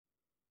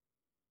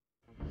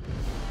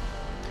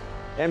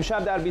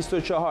امشب در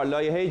 24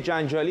 لایحه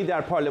جنجالی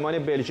در پارلمان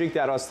بلژیک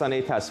در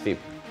آستانه تصویب.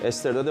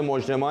 استرداد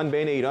مجرمان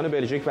بین ایران و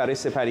بلژیک برای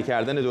سپری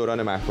کردن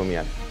دوران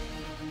محکومیت.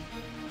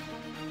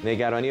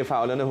 نگرانی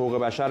فعالان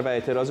حقوق بشر و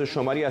اعتراض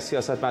شماری از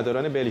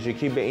سیاستمداران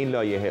بلژیکی به این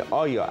لایحه.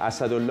 آیا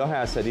اسدالله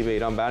اسدی به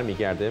ایران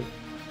برمیگرده؟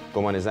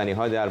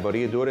 گمانه‌زنی‌ها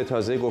درباره دور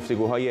تازه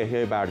گفتگوهای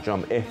احیای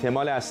برجام.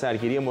 احتمال از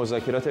سرگیری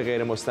مذاکرات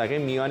غیر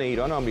مستقیم میان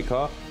ایران و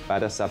آمریکا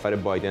بعد از سفر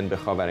بایدن به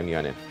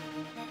خاورمیانه.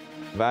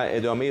 و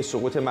ادامه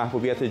سقوط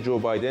محبوبیت جو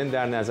بایدن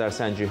در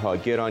نظرسنجی‌ها،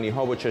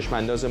 گرانی‌ها و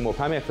چشمانداز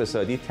مبهم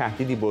اقتصادی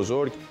تهدیدی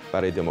بزرگ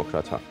برای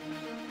دموکرات‌ها.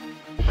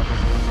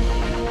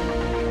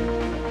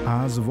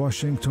 از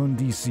واشنگتن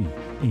دی سی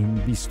این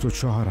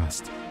 24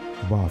 است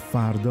با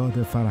فرداد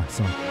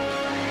فرحزاد.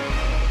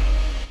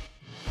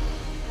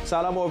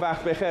 سلام و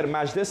وقت بخیر.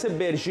 مجلس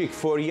بلژیک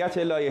فوریت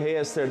لایحه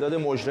استرداد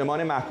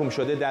مجرمان محکوم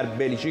شده در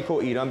بلژیک و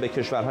ایران به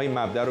کشورهای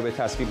مبدأ رو به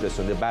تصویب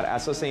رسونده. بر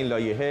اساس این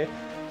لایحه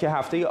که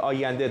هفته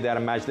آینده در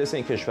مجلس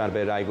این کشور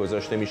به رأی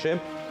گذاشته میشه،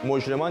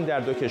 مجرمان در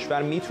دو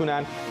کشور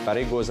میتونن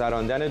برای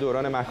گذراندن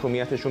دوران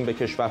محکومیتشون به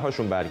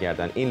کشورهاشون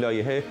برگردن. این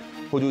لایحه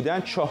حدوداً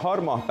 4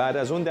 ماه بعد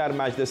از اون در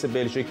مجلس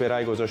بلژیک به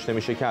رأی گذاشته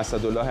میشه که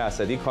اسدالله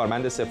اسدی،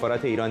 کارمند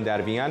سفارت ایران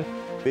در وین،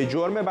 به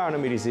جرم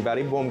برنامه‌ریزی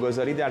برای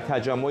بمبگذاری در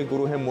تجمع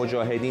گروه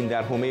مجاهدین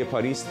در حومه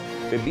پاریس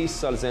به 20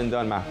 سال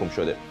زندان محکوم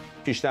شده.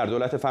 پیشتر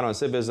دولت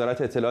فرانسه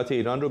وزارت اطلاعات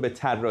ایران رو به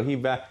طراحی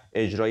و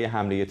اجرای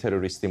حمله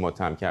تروریستی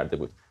متهم کرده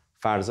بود.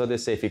 فرحزاد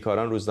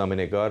سیفیکاران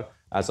روزنامه‌نگار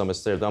از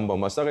آمستردام با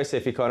ماست. آقای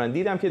سیفیکاران،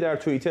 دیدم که در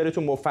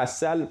توییترتون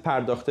مفصل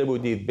پرداخته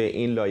بودید به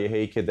این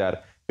لایحه‌ای که در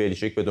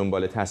بلژیک به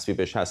دنبال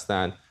تصویبش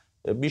هستند.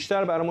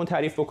 بیشتر برامون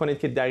تعریف بکنید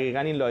که دقیقاً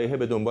این لایحه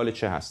به دنبال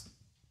چه هست؟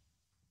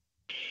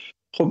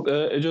 خب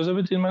اجازه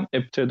بدید من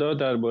ابتدا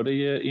درباره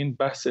این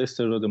بحث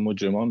استرداد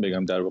مجرمان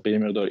بگم. در واقع یه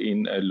مقدار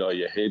این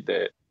لایحه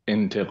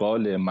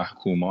انتقال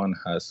محکومان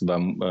هست و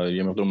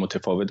یه مقدار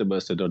متفاوته با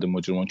استرداد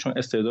مجرمان، چون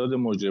استرداد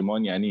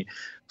مجرمان یعنی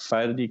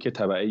فردی که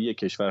تبعی یک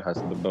کشور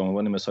هست، به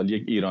عنوان مثال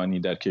یک ایرانی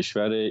در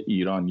کشور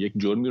ایران یک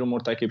جرمی رو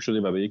مرتکب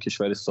شده و به یک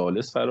کشور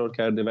ثالث فرار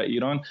کرده و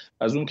ایران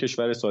از اون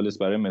کشور ثالث،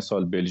 برای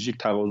مثال بلژیک،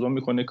 تقاضا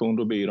میکنه که اون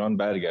رو به ایران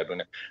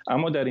برگردونه.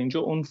 اما در اینجا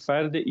اون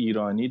فرد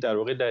ایرانی در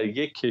واقع در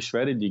یک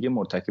کشور دیگه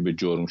مرتکب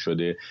جرم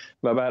شده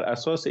و بر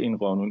اساس این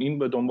قانون این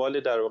به دنبال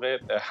در واقع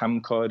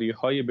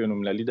همکاری‌های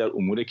بین‌المللی در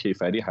امور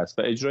کیفری هست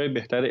و اجرای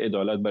بهتر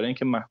عدالت برای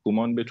اینکه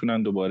محکومان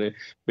بتونن دوباره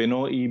به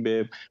نوعی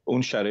به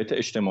اون شرایط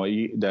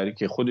اجتماعی در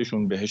که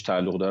خودشون بهش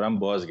تعلق دارن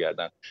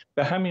بازگردن.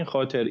 به همین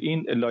خاطر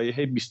این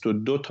لایحه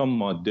 22 تا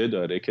ماده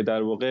داره که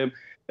در واقع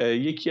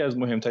یکی از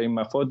مهمترین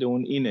مفاد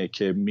اون اینه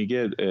که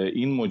میگه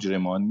این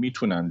مجرمان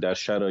میتونن در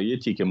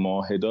شرایطی که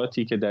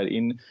معاهداتی که در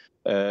این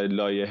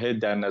لایحه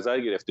در نظر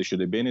گرفته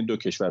شده بین دو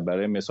کشور،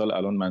 برای مثال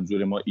الان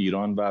منظور ما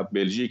ایران و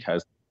بلژیک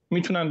هست،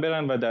 میتونن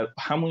برن و در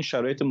همون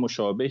شرایط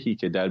مشابهی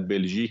که در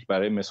بلژیک،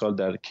 برای مثال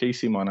در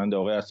کیسی مانند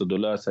آقای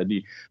اسدالله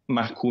اسدی،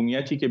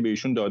 محکومیتی که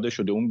بهشون داده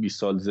شده اون 20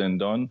 سال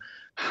زندان،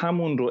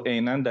 همون رو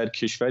عیناً در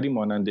کشوری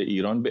مانند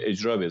ایران به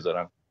اجرا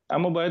بذارن.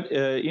 اما باید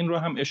این رو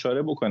هم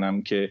اشاره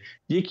بکنم که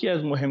یکی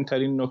از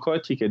مهمترین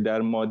نکاتی که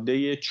در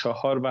ماده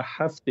 4 و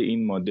 7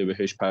 این ماده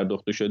بهش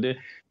پرداخته شده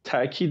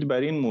تأکید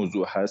بر این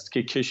موضوع هست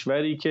که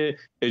کشوری که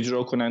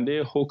اجرا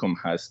کننده حکم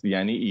هست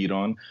یعنی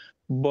ایران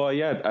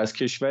باید از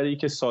کشوری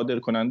که صادر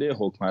کننده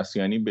حکم هست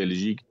یعنی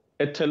بلژیک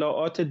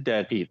اطلاعات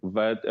دقیق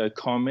و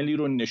کاملی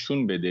رو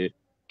نشون بده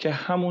که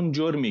همون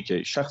جرمی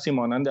که شخصی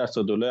مانند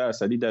اسدالله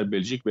اسدی در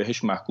بلژیک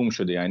بهش محکوم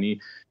شده، یعنی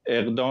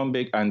اقدام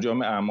به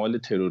انجام اعمال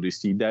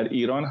تروریستی، در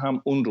ایران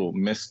هم اون رو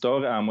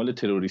مصداق اعمال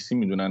تروریستی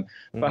میدونن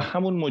و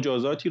همون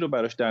مجازاتی رو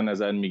براش در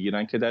نظر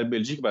میگیرن که در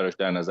بلژیک براش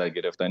در نظر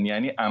گرفتن.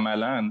 یعنی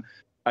عملاً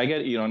اگر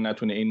ایران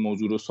نتونه این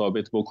موضوع رو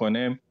ثابت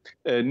بکنه،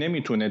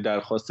 نمیتونه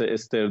درخواست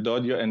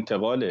استرداد یا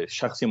انتقال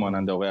شخصی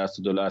مانند آقای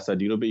اسدالله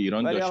اسدی رو به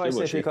ایران داشته باشه. ولی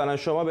آقای سیفیکاران،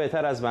 شما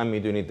بهتر از من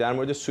میدونید در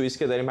مورد سوئیس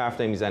که داریم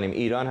حرف میزنیم،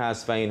 ایران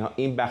هست و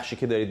این بخشی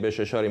که دارید بهش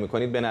اشاره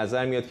میکنید به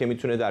نظر میاد که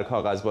میتونه در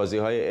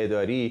کاغذبازی‌های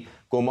اداری،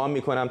 گمان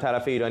میکنم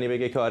طرف ایرانی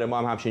بگه که آره ما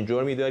هم همچین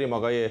جرمی داریم،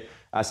 آقای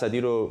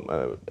اسدی رو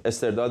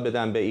استرداد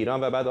بدن به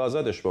ایران و بعد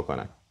آزادش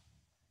بکنن.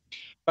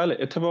 بله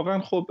اتفاقا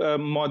خب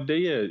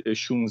ماده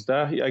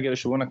 16 اگر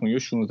اشتباه نکنم یا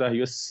 16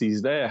 یا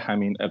 13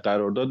 همین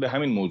قرارداد به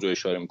همین موضوع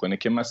اشاره میکنه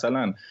که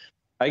مثلا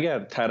اگر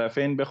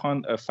طرفین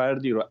بخوان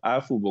فردی رو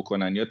عفو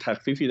بکنن یا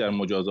تخفیفی در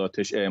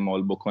مجازاتش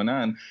اعمال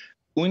بکنن،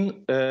 اون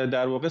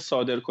در واقع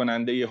صادر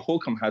کننده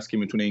حکم هست که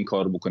میتونه این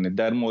کار بکنه.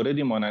 در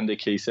موردی مانند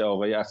کیس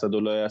آقای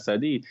اسدالله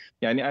اسدی،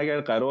 یعنی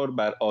اگر قرار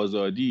بر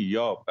آزادی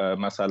یا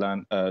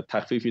مثلا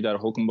تخفیفی در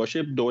حکم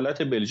باشه،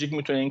 دولت بلژیک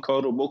میتونه این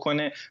کار رو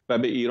بکنه و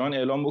به ایران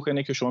اعلام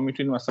بکنه که شما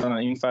میتونید مثلا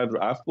این فرد رو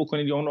عفو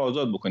بکنید یا اون رو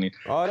آزاد بکنید.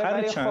 آره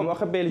ولی خب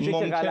آخه بلژیک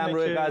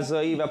قلمرو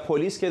قضایی و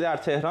پلیس که در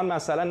تهران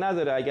مثلا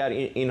نداره. اگر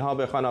اینها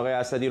بخوان آقای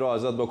اسدی رو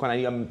آزاد بکنن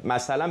یا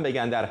مثلا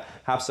بگن در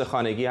حبس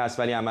خانگی هست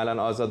ولی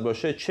عملاً آزاد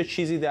باشه، چه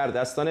چیزی در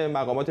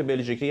دستان مقامات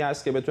بلژیکی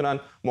هست که بتونن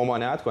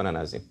ممانعت کنن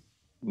از این؟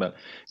 بله.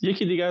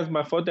 یکی دیگه از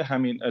مفاد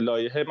همین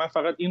لایحه، من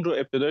فقط این رو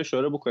ابتدا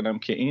اشاره بکنم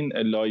که این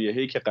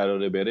لایحه‌ای که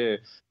قراره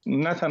بره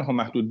نه تنها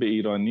محدود به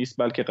ایران نیست،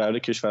 بلکه قراره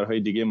کشورهای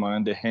دیگه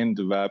مانند هند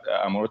و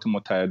امارات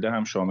متحده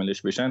هم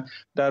شاملش بشن.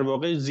 در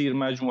واقع زیر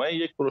مجموعه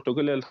یک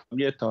پروتکل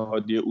الحاقی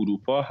اتحادیه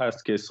اروپا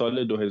هست که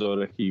سال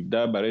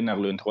 2017 برای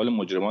نقل و انتقال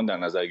مجرمان در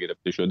نظر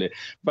گرفته شده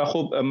و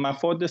خب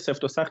مفاد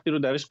سفت و سختی رو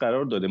درش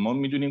قرار داده. ما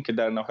میدونیم که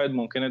در نهایت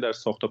ممکنه در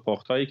ساخت و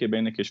پاخت‌هایی که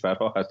بین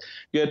کشورها هست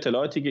یا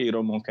اطلاعاتی که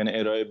ایران ممکنه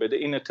ارائه بده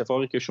این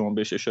اتفاقی که شما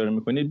بهش اشاره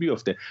میکنید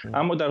بیفته.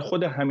 اما در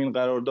خود همین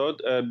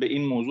قرارداد به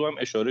این موضوع هم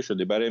اشاره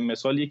شده. برای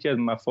مثال یکی از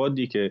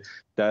مفادی که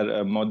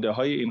در ماده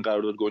های این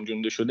قرارداد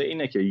گنجونده شده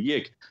اینه که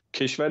یک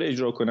کشور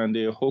اجرا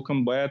کننده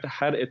حکم باید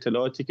هر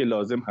اطلاعاتی که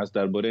لازم هست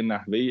درباره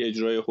نحوه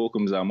اجرای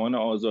حکم، زمان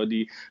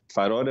آزادی،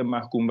 فرار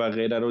محکوم و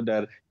غیره رو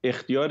در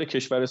اختیار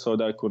کشور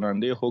صادر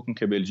کننده حکم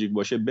که بلژیک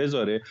باشه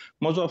بذاره،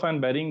 مضافاً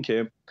بر این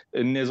که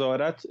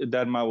نظارت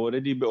در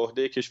مواردی به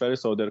عهده کشور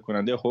صادر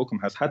کننده حکم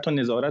هست، حتی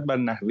نظارت بر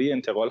نحوه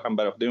انتقال هم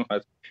بر عهده اون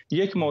هست.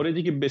 یک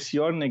موردی که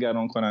بسیار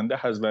نگران کننده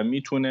هست و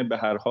میتونه به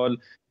هر حال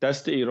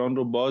دست ایران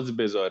رو باز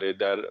بذاره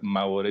در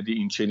مواردی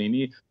این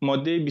چنینی،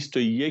 ماده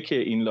 21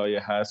 این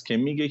لایحه هست که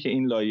میگه که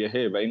این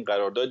لایحه و این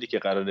قراردادی که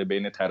قراره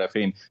بین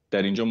طرفین،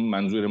 در اینجا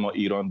منظور ما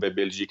ایران و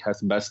بلژیک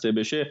هست، بسته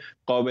بشه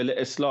قابل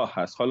اصلاح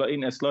هست. حالا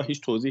این اصلاح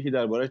هیچ توضیحی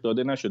درباره‌اش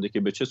داده نشده که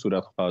به چه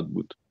صورت خواهد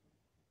بود.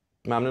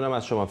 ممنونم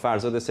از شما.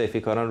 فرزاد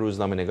سیفیکاران،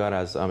 روزنامه‌نگار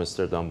از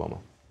آمستردام با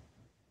ما.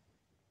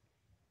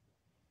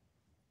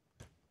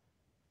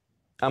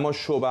 اما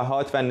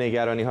شبهات و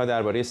نگرانی‌ها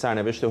درباره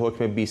سرنوشت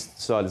حکم 20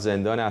 سال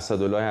زندان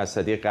اسدالله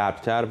اسدی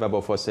قبل‌تر و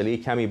با فاصله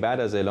کمی بعد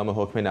از اعلام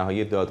حکم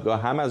نهایی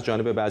دادگاه هم از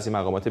جانب بعضی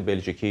مقامات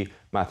بلژیکی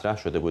مطرح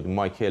شده بود.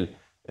 مایکل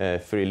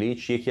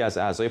فریلیچ یکی از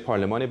اعضای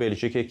پارلمان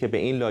بلژیک که به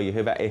این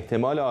لایحه و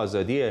احتمال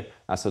آزادی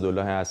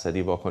اسدالله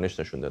اسدی واکنش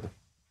نشون داده.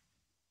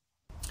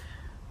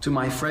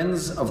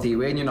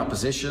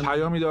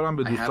 پیامی دارم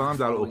به دوستانم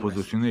در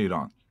اپوزیسیون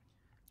ایران.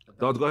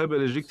 دادگاه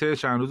بلژیک طی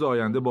چند روز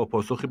آینده با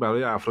پاسخی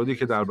برای افرادی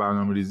که در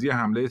برنامه‌ریزی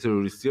حمله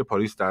تروریستی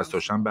پاریس دست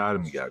داشتن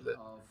برمیگرده.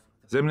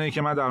 ضمن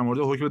اینکه من در مورد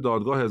حکم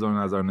دادگاه اظهار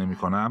نظر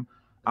نمی‌کنم،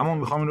 اما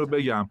میخوام این رو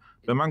بگم،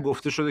 به من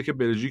گفته شده که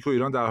بلژیک و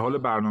ایران در حال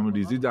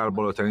برنامه‌ریزی در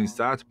بالاترین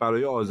سطح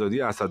برای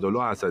آزادی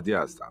اسدالله اسدی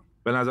هستند.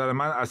 به نظر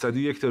من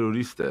اسدی یک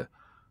تروریسته.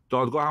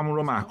 دادگاه همون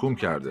رو محکوم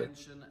کرده.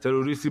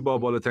 تروریستی با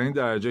بالاترین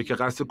درجه که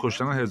قصد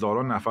کشتن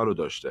هزاران نفر رو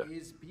داشته.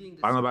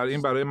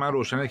 بنابراین برای من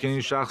روشنه که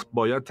این شخص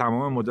باید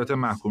تمام مدت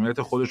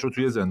محکومیت خودش رو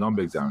توی زندان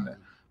بگذرونه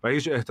و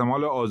هیچ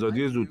احتمال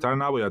آزادی زودتر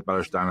نباید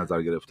براش در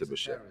نظر گرفته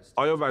بشه.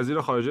 آیا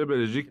وزیر خارجه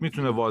بلژیک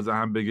میتونه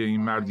واضحاً بگه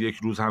این مرد یک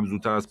روز هم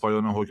زودتر از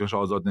پایان حکمش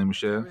آزاد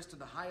نمیشه؟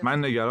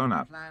 من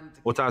نگرانم.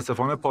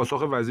 متاسفانه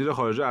پاسخ وزیر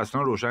خارجه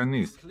اصلا روشن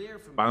نیست.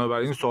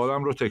 بنابراین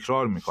سوالم رو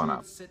تکرار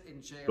میکنم.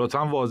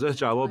 لطفاً واضح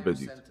جواب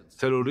بدید.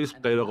 تروریسم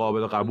غیر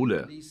قابل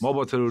قبوله. ما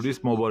با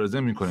تروریسم مبارزه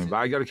میکنیم و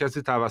اگر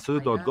کسی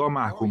توسط دادگاه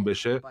محکوم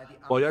بشه،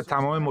 باید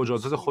تمام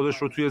مجازات خودش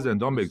رو توی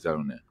زندان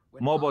بگذرونه.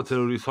 ما با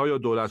تروریست‌ها یا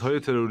دولت‌های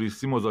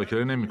تروریستی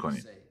مذاکره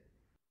نمی‌کنیم.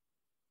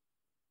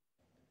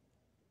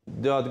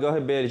 دادگاه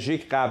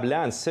بلژیک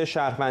قبلا 3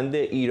 شهروند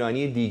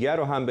ایرانی دیگر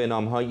رو هم به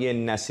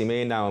نام‌های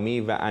نسیمه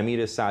نعامی و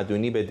امیر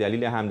سعدونی به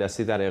دلیل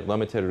همدستی در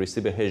اقدام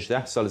تروریستی به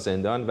 18 سال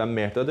زندان و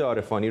مهرداد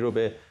عارفانی رو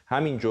به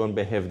همین جرم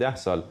به 17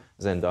 سال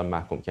زندان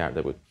محکوم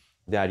کرده بود.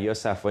 دریا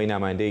صفایی،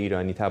 نماینده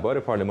ایرانی تبار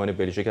پارلمان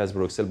بلژیک از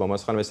بروکسل با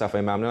ماست. خانم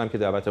صفایی، ممنونم که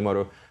دعوت ما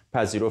رو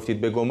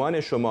پذیرفتید. به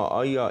گمان شما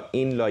آیا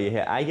این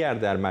لایحه اگر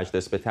در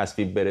مجلس به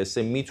تصویب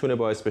برسه میتونه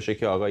باعث بشه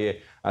که آقای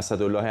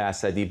اسدالله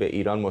اسدی به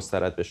ایران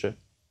مسترد بشه؟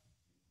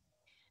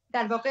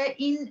 در واقع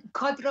این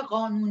کادر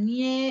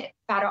قانونی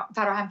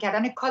فراهم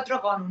کردن کادر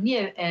قانونی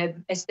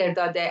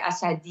استرداد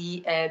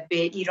اسدی به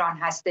ایران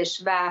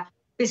هستش و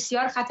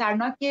بسیار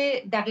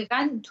خطرناکه.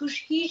 دقیقاً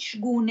توش هیچ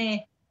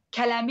گونه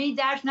کلمه‌ای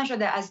درج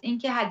نشده از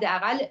اینکه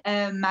حداقل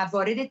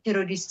موارد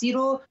تروریستی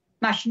رو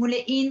مشمول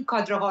این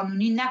کادر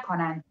قانونی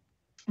نکنن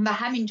و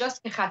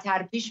همینجاست که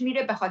خطر پیش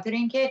میره، به خاطر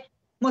اینکه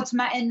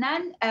مطمئناً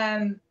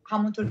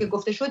همونطور که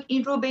گفته شد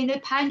این رو بین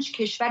 5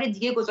 کشور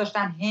دیگه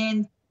گذاشتن،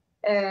 هند،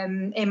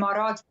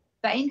 امارات،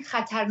 و این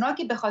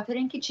خطرناکه به خاطر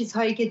اینکه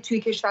چیزهایی که توی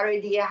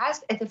کشورهای دیگه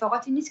هست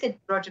اتفاقاتی نیست که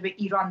راجع به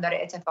ایران داره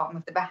اتفاق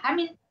میفته و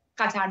همین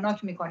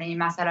خطرناک میکنه این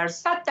مسئله رو. 100%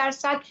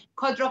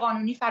 کادر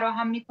قانونی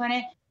فراهم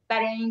میکنه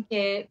برای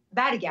اینکه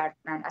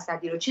برگردونن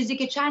اسدی رو. چیزی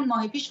که چند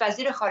ماه پیش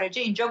وزیر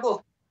خارجه اینجا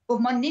گفت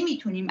ما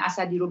نمیتونیم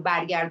اسدی رو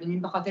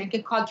برگردونیم به خاطر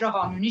اینکه کادر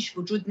قانونیش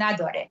وجود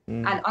نداره.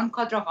 الان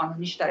کادر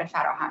قانونیش داره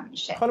فراهم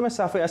میشه. خانم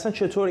صفایی، اصلا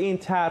چطور این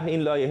طرح، این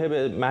لایحه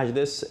به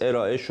مجلس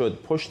ارائه شد؟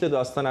 پشت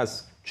داستان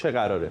از چه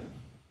قراره؟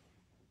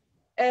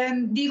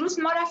 دیروز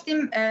ما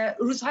رفتیم،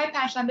 روزهای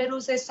پنجشنبه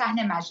روز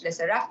صحن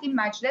مجلسه، رفتیم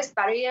مجلس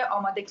برای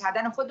آماده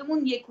کردن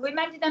خودمون.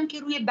 من دیدم که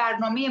روی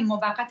برنامه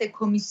موقت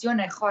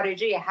کمیسیون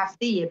خارجه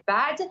هفته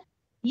بعد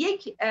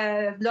یک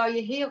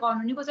لایحه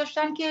قانونی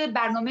گذاشتن که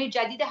برنامه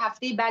جدید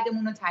هفته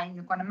بعدمون رو تعیین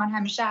میکنه. من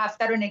همیشه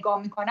هفته رو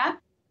نگاه میکنم،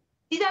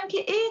 دیدم که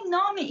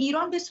نام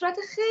ایران به صورت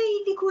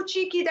خیلی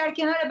کوچیکی در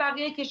کنار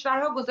بقیه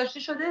کشورها گذاشته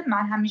شده.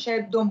 من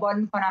همیشه دنبال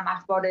میکنم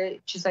اخبار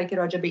چیزایی که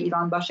راجع به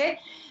ایران باشه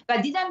و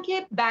دیدم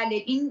که بله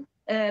این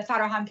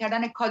فراهم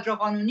کردن کادر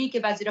قانونی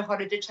که وزیر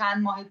خارجه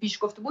چند ماه پیش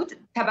گفته بود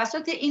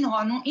توسط این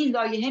قانون، این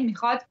لایحه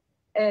میخواد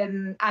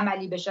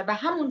عملی بشه و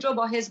همونجا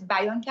با حزب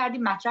بیان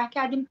کردیم، مطرح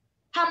کردیم.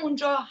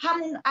 همونجا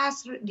همون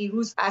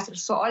دیروز عصر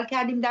سوال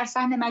کردیم در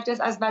صحن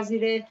مجلس از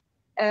وزیر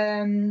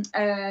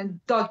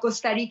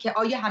دادگستری که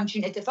آیا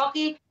همچین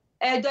اتفاقی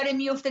داره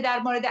میفته در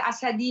مورد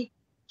اسدی،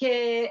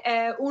 که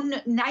اون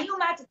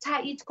نیومد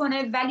تایید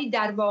کنه، ولی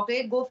در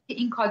واقع گفت که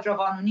این کادر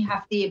قانونی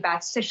هفته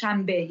بعد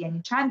سه‌شنبه،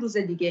 یعنی چند روز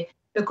دیگه،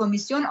 به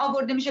کمیسیون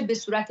آورده میشه به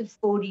صورت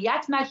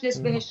فوریت. مجلس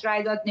بهش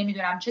رای داد.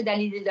 نمیدونم چه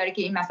دلیلی داره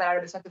که این مسئله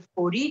رو به صورت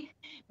فوری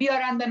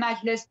بیارن به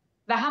مجلس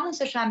و همون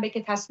سه‌شنبه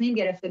که تصمیم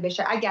گرفته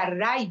بشه اگر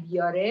رای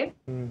بیاره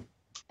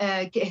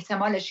که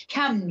احتمالش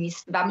کم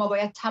نیست و ما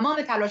باید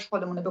تمام تلاش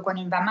خودمون رو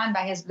بکنیم و من و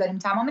حزب داریم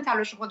تمام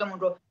تلاش خودمون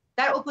رو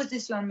در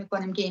اپوزیسیون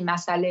میکنیم که این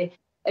مسئله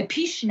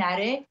پیش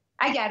نره.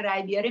 اگر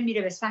رای بیاره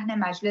میره به صحن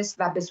مجلس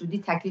و به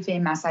زودی تکلیف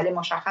این مسئله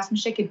مشخص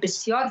میشه که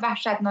بسیار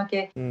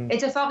وحشتناکه.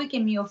 اتفاقی که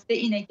میفته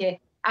اینه که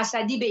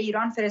اسدی به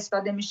ایران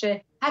فرستاده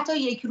میشه، حتی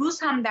یک روز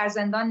هم در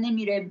زندان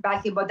نمیره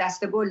بلکه با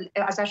دست گل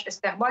ازش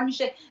استقبال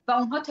میشه و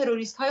اونها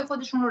تروریست های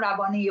خودشون رو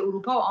روانه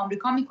اروپا و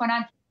آمریکا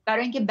میکنن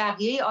برای اینکه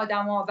بقیه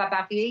آدما و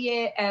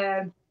بقیه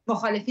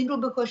مخالفین رو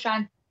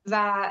بکشن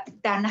و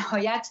در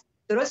نهایت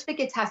درسته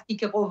که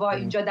تفکیک قوا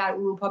اینجا در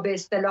اروپا به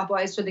اصطلاح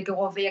باعث شده که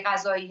قوه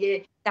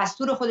قضاییه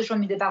دستور خودش رو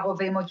میده و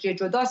قوه مجریه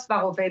جداست و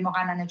قوه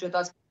مقننه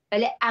جداست،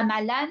 ولی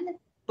عملاً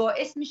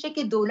باعث میشه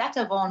که دولت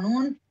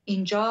قانون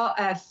اینجا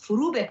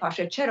فرو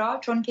بپاشه. چرا؟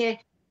 چون که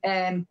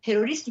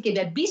تروریستی که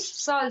به 20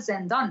 سال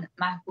زندان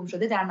محکوم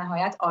شده در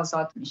نهایت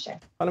آزاد میشه.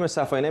 خانم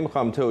صفایی،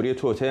 نمیخوام تئوری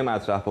توطئه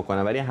مطرح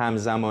بکنم، ولی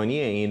همزمانی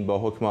این با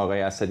حکم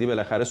آقای اسدی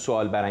بالاخره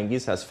سوال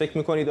برانگیز هست. فکر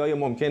میکنید آیا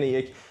ممکنه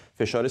یک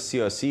فشار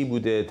سیاسی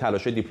بوده،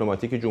 تلاش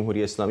دیپلماتیک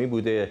جمهوری اسلامی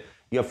بوده،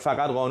 یا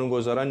فقط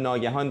قانونگذاران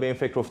ناگهان به این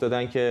فکر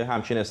افتادن که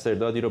همچین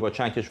استردادی رو با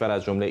چند کشور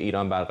از جمله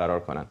ایران برقرار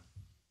کنن؟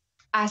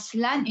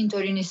 اصلاً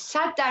اینطوری نیست.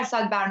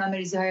 100%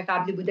 برنامه‌ریزی‌های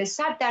قبلی بوده. 100%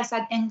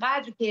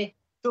 انقدر که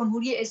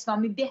جمهوری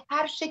اسلامی به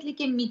هر شکلی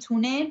که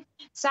میتونه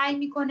سعی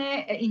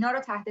میکنه اینا رو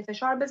تحت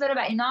فشار بذاره و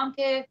اینا هم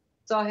که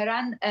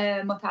ظاهراً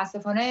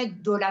متاسفانه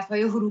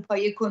دولت‌های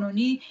اروپایی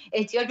کنونی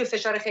احتیاج به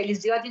فشار خیلی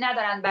زیادی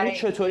ندارن. برای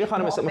چطوری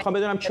خانم میخوام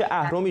بدونم چه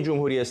اهرمی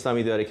جمهوری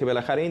اسلامی داره که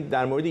بالاخره این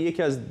در مورد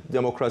یکی از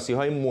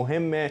دموکراسی‌های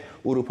مهم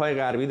اروپای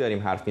غربی داریم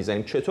حرف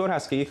میزنیم. چطور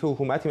هست که یک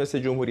حکومتی مثل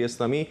جمهوری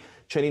اسلامی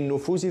چنین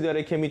نفوذی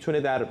داره که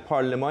میتونه در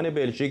پارلمان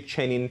بلژیک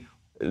چنین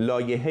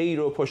لایحه‌ای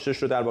رو پشتش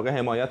رو در واقع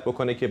حمایت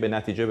بکنه که به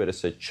نتیجه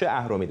برسه؟ چه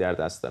اهرمی در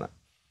دست دارن؟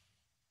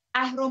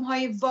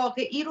 اهرم‌های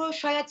واقعی رو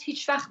شاید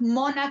هیچ وقت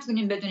ما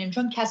نتونیم بدونیم،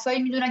 چون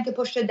کسایی میدونن که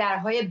پشت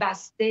درهای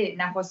بسته،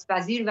 نخست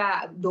وزیر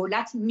و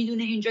دولت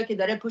میدونه اینجا که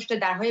داره پشت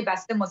درهای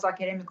بسته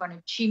مذاکره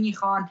میکنه چی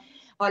میخوان.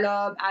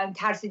 حالا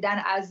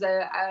ترسیدن از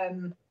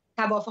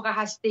توافق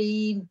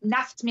هسته‌ای،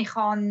 نفت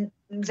میخوان،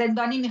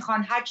 زندانی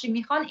میخوان، هر چی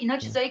میخوان، اینا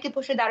چیزایی که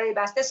پشت درهای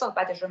بسته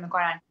صحبتش رو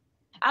میکنن.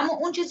 اما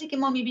اون چیزی که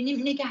ما میبینیم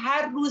اینه که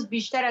هر روز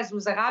بیشتر از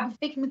روز قبل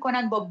فکر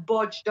میکنن با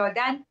باج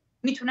دادن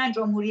میتونن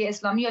جمهوری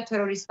اسلامی یا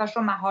تروریستاش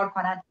رو مهار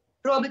کنن.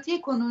 رابطه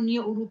کنونی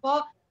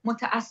اروپا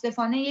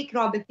متاسفانه یک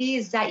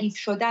رابطه ضعیف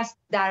شده است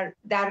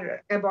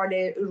در قبال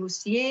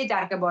روسیه،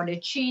 در قبال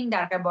چین،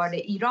 در قبال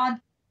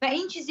ایران و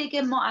این چیزی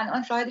که ما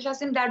الان شاهدش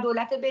هستیم در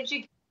دولت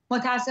بلژیک.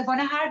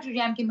 متاسفانه هر جوری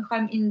هم که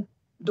میخوایم این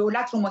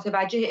دولت رو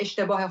متوجه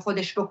اشتباه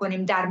خودش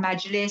بکنیم در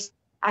مجلس،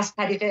 از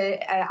طریق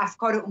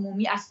افکار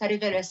عمومی، از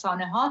طریق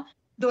رسانه ها،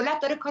 دولت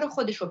داره کار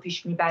خودش رو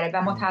پیش میبره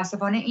و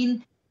متاسفانه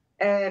این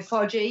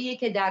فاجعه‌ایه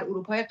که در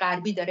اروپای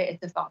غربی داره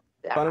اتفاق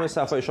میفته. خانم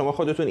صفایی، شما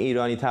خودتون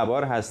ایرانی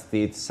تبار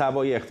هستید،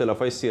 سوای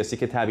اختلافات سیاسی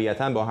که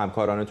طبیعتاً با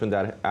همکارانتون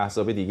در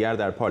احزاب دیگر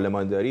در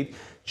پارلمان دارید،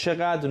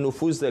 چقدر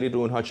نفوذ دارید رو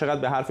اونها؟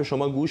 چقدر به حرف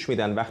شما گوش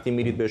میدن وقتی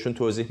میرید بهشون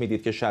توضیح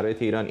میدید که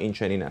شرایط ایران این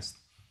چنین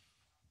است؟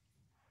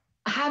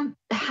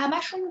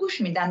 همشون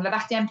گوش میدن و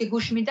وقتی هم که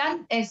گوش میدن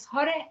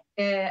اظهار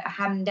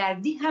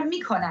همدردی هم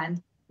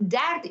میکنند.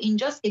 درد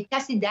اینجاست که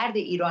کسی درد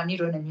ایرانی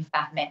رو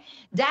نمیفهمه.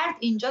 درد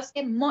اینجاست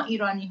که ما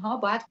ایرانی ها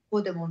باید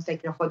خودمون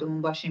فکر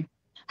خودمون باشیم.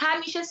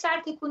 همیشه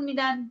سر تکون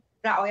میدن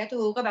رعایت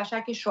حقوق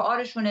بشر که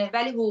شعارشونه،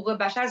 ولی حقوق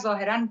بشر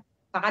ظاهراً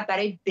فقط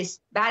برای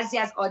بعضی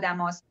از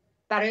آدماست،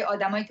 برای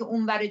آدمایی که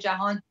اونور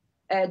جهان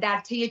در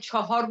طی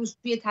 4 روز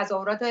توی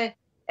تظاهرات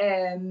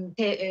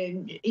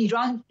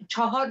ایران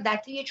در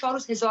طی 4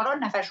 روز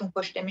هزاران نفرشون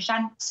کشته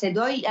میشن،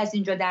 صدایی از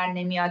اینجا در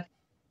نمیاد.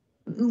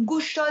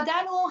 گوش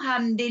دادن و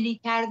همدلی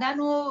کردن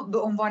و به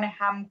عنوان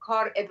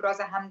همکار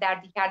ابراز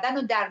همدردی کردن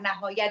و در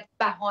نهایت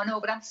بهانه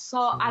آوردن.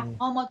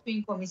 ساعت‌ها ما تو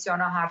این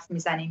کمیسیون‌ها حرف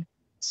میزنیم،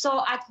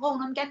 ساعت‌ها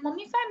اونا میگن ما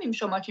میفهمیم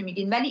شما چی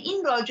میگین، ولی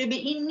این راجع به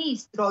این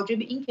نیست، راجع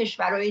به این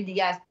کشورهای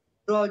دیگه است،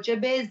 راجع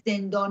به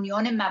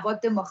زندانیان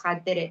مواد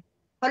مخدره.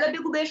 حالا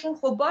بگو بهشون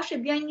خب باشه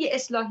بیاین یه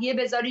اصلاحیه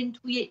بذارین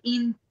توی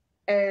این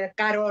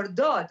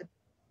قرارداد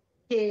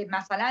که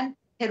مثلا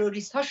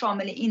تروریست‌ها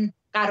شامل این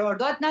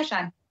قرارداد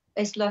نشن.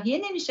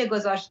 اصلاحیه نمیشه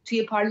گذاشت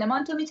توی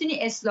پارلمان، تو میتونی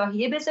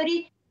اصلاحیه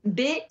بذاری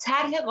به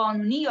طرح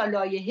قانونی یا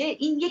لایحه.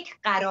 این یک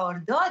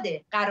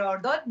قرارداده،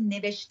 قرارداد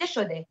نوشته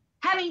شده،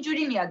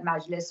 همینجوری میاد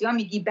مجلس، یا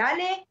میگی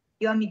بله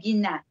یا میگی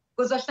نه.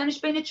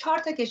 گذاشتنش بین 4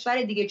 تا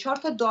کشور دیگه، 4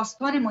 تا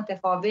داستان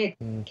متفاوت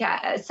که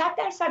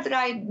 100%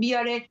 رای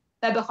بیاره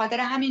و به خاطر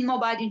همین ما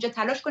باید اینجا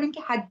تلاش کنیم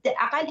که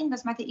حداقل این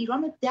قسمت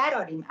ایران رو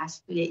دراریم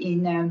از توی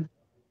این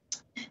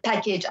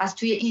پکیج، از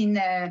توی این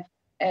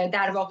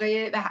در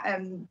واقع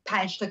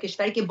 5 تا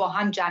کشوری که با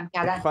هم جمع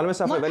کردن. خانم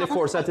صفایی ولی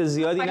فرصت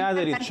زیادی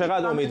ندارید،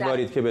 چقدر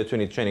امیدوارید که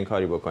بتونید چنین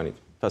کاری بکنید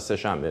تا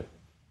سه‌شنبه؟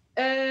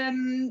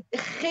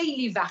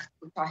 خیلی وقت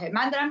کوتاهه.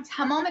 من دارم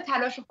تمام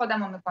تلاش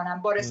خودم رو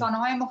میکنم، با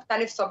رسانه‌های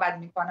مختلف صحبت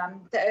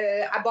میکنم،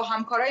 با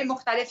همکارای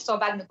مختلف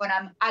صحبت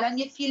میکنم. الان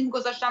یه فیلم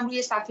گذاشتم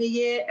روی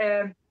صفحه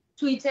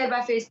توییتر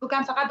و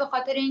فیسبوکم فقط به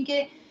خاطر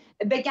اینکه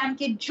بگم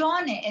که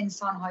جان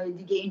انسان‌های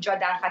دیگه اینجا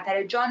در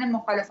خطر، جان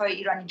مخالفای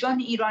ایرانی، جان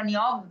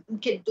ایرانی‌ها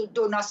که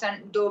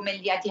دو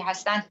ملیتی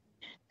هستن.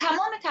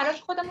 تمام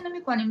تلاش خودمون رو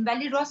میکنیم،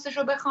 ولی راستش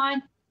رو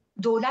بخواین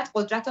دولت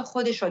قدرت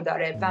خودش رو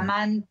داره و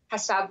من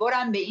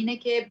تصورم به اینه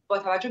که با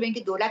توجه به اینکه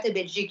دولت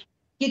بلژیک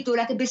یک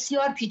دولت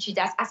بسیار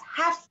پیچیده است، از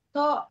 7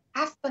 تا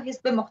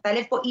حزب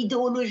مختلف با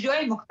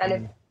ایدئولوژی‌های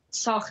مختلف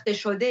ساخته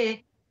شده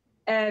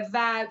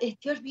و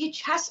احتیاج به یه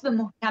چسب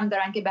محکم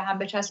دارن که به هم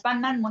بچسبن،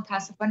 من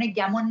متاسفانه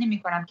گمان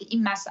نمی‌کنم که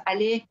این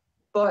مسئله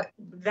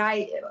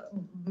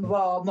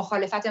با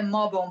مخالفت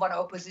ما به عنوان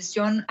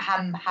اپوزیسیون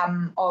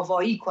هم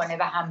آوایی کنه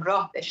و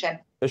همراه بشه.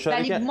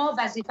 ولی ما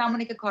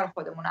وظیفه‌مونه که کار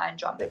خودمون رو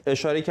انجام بدیم.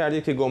 اشاره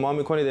کردید که گمان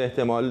می‌کنید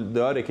احتمال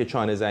داره که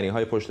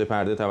چانه‌زنی‌های پشت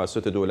پرده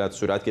توسط دولت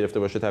صورت گرفته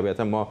باشه.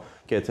 طبیعتا ما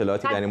که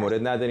اطلاعاتی در این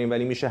مورد نداریم،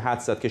 ولی میشه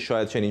حدس زد که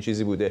شاید چنین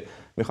چیزی بوده.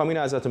 میخوام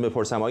اینو ازتون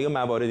بپرسم، آیا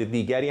موارد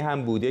دیگری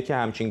هم بوده که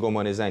همچین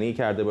گمانه‌زنی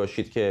کرده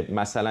باشید که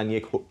مثلا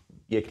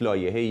یک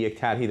لایحه، یک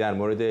طرحی در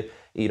مورد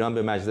ایران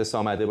به مجلس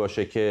آمده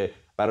باشه که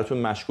براتون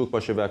مشکوک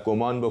باشه و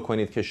گمان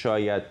بکنید که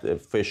شاید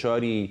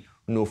فشاری،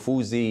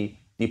 نفوذی،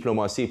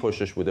 دیپلماسی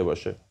پشتش بوده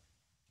باشه؟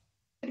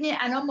 ببینید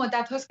الان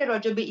مدت هاست که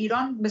راجع به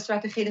ایران به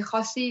صورت خیلی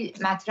خاصی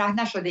مطرح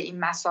نشده این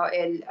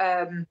مسائل،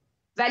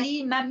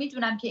 ولی من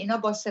میدونم که اینا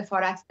با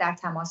سفارت در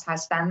تماس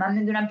هستن. من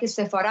میدونم که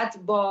سفارت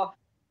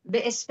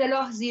به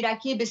اصطلاح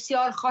زیرکی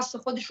بسیار خاص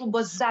خودشون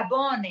با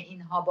زبان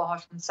اینها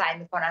باهاشون سعی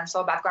میکنن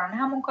صحبت کنن،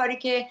 همون کاری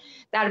که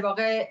در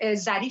واقع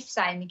ظریف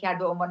سعی میکرد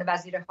به عنوان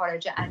وزیر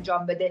خارجه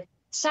انجام بده.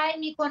 سعی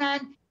میکنن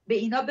به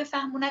اینا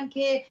بفهمونن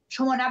که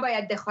شما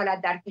نباید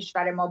دخالت در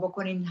کشور ما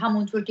بکنین،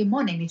 همونطور که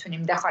ما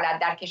نمیتونیم دخالت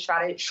در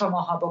کشور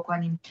شماها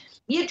بکنیم.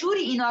 یه جوری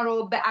اینا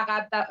رو به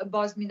عقب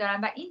باز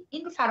میدارن و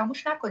این رو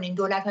فراموش نکنین،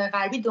 دولت‌های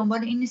غربی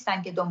دنبال این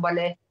نیستن که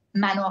دنبال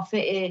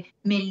منافع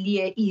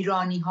ملی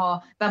ایرانی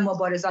ها و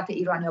مبارزات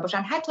ایرانی ها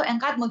باشن. حتی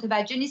انقدر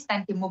متوجه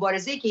نیستن که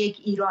مبارزه‌ای که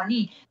یک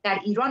ایرانی در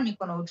ایران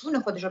میکنه و جون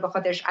خودش رو به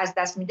خاطرش از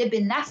دست میده به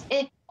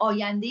نفع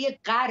آینده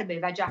غرب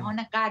و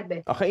جهان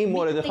غرب. آخه این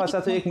مورد خاص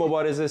حتی یک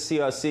مبارز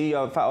سیاسی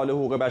یا فعال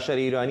حقوق بشر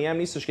ایرانی هم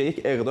نیستش که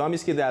یک اقدامی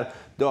است که در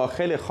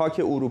داخل خاک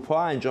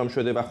اروپا انجام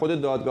شده و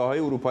خود دادگاه‌های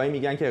اروپایی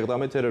میگن که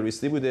اقدام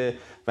تروریستی بوده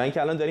و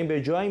اینکه الان داریم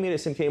به جایی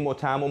میرسیم که این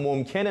متهم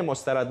ممکنه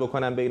مسترد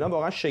بکنن به ایران،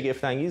 واقعا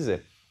شگفت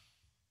انگیزه.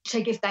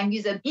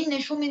 این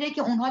نشون میده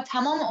که اونها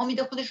تمام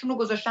امید خودشون رو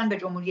گذاشتن به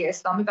جمهوری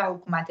اسلامی و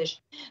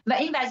حکومتش و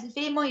این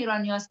وظیفه ما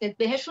ایرانیاست که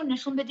بهشون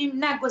نشون بدیم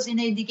نه،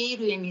 گزینه دیگه‌ای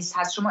روی میز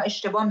هست، شما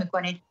اشتباه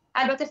میکنید.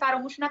 البته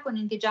فراموش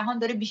نکنین که جهان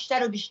داره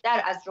بیشتر و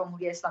بیشتر از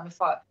جمهوری اسلامی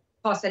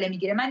فاصله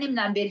میگیره. من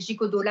نمیدونم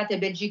بلژیک و دولت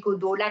بلژیک و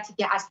دولتی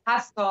که از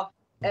 7 تا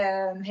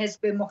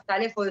حزب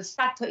مختلف و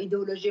 100 تا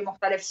ایدئولوژی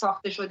مختلف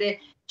ساخته شده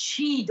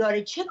چی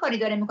داره، چه کاری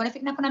داره میکنه.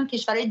 فکر نکنم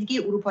کشورهای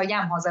دیگه اروپایی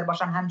هم حاضر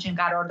باشن همچین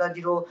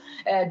قراردادی رو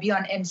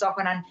بیان امضا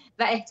کنن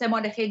و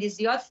احتمال خیلی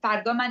زیاد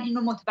فردا من این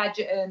رو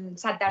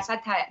 100%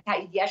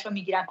 تاییدیه‌اش رو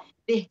میگیرم،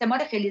 به احتمال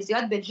خیلی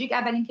زیاد بلژیک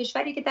اولین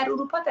کشوری که در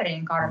اروپا داره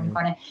این کارو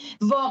میکنه.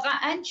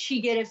 واقعا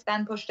چی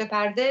گرفتن پشت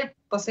پرده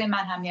واسه من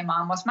هم یه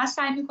معماست. من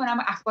سعی میکنم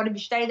اخبار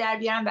بیشتری در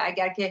بیارم و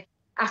اگر که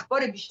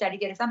اخبار بیشتری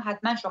گرفتم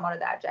حتما شما رو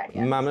در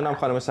جریان. ممنونم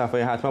خانم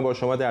صفایی، حتما با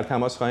شما در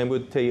تماس خواهیم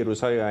بود طی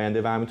روزهای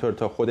آینده و همینطور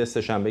تا خود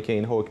سه‌شنبه که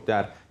این حکم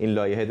در این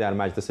لایحه در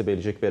مجلس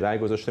بلژیک به رأی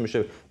گذاشته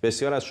میشه.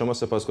 بسیار از شما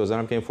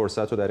سپاسگزارم که این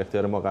فرصت رو در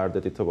اختیار ما قرار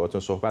دادید تا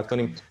باهاتون صحبت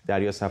کنیم.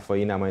 دریا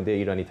صفایی، نماینده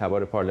ایرانی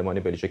تبار پارلمان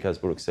بلژیک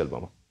از بروکسل با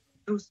ما.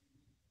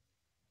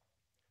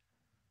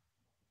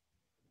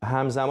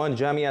 همزمان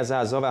جمعی از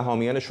اعضا و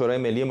حامیان شورای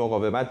ملی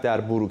مقاومت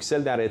در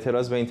بروکسل در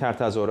اعتراض به این طرح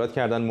تظاهرات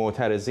کردند.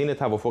 معترضین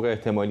توافق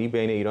احتمالی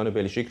بین ایران و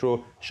بلژیک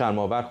رو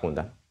شرم‌آور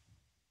خوندند.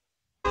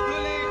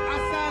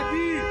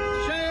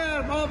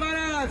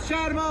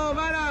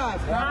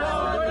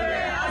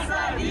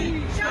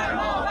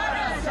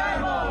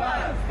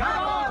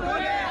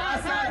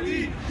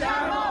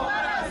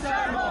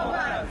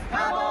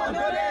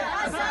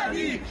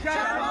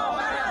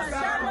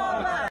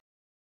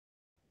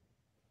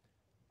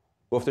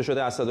 گفته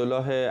شده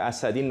اسدالله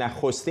اسدی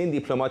نخستین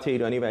دیپلمات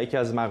ایرانی و یکی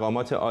از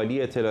مقامات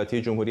عالی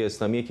اطلاعاتی جمهوری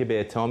اسلامی که به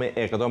اتهام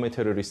اقدام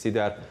تروریستی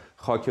در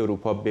خاک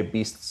اروپا به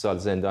 20 سال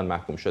زندان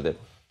محکوم شده.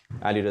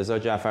 علیرضا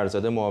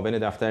جعفرزاده معاون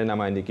دفتر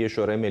نمایندگی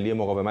شورای ملی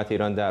مقاومت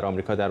ایران در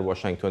آمریکا در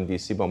واشنگتن دی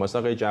سی با ماست.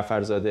 آقای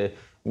جعفرزاده،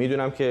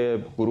 میدونم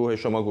که گروه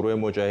شما، گروه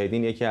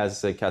مجاهدین، یکی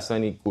از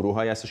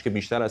گروه‌هایی هستش که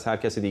بیشتر از هر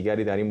کسی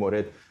دیگری در این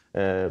مورد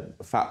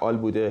فعال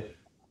بوده.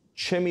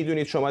 چه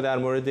میدونید شما در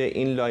مورد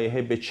این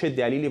لایحه؟ به چه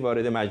دلیلی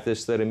وارد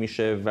مجلس داره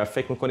میشه و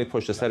فکر میکنید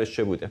پشت سرش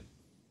چه بوده؟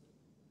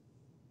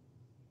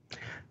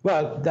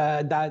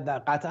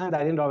 قطعا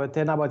در این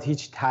رابطه نباید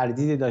هیچ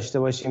تردیدی داشته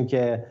باشیم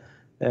که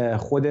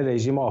خود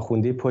رژیم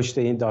آخوندی پشت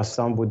این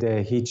داستان بوده.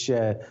 هیچ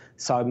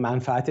صاحب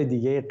منفعت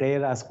دیگه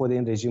غیر از خود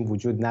این رژیم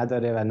وجود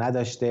نداره و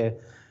نداشته.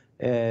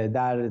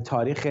 در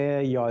تاریخ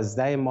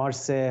 11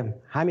 مارس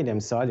همین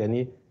امسال،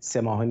 یعنی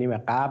 3 ماه و نیم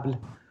قبل،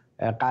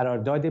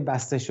 قراردادی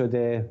بسته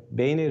شده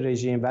بین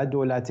رژیم و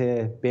دولت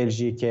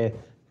بلژیک که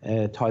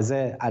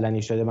تازه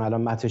علنی شده. من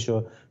الان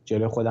متنشو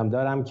جلوی خودم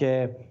دارم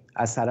که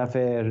از طرف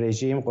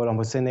رژیم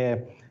غلامحسین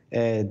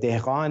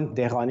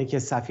دهقانی که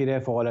سفیر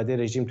فوق‌العاده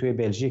رژیم توی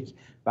بلژیک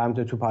و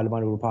همینطور تو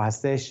پارلمان اروپا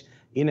هستش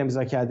این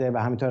امضا کرده و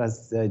همینطور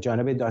از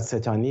جانب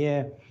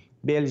دادستانی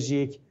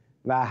بلژیک.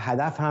 و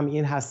هدف هم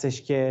این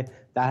هستش که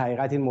در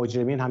حقیقت این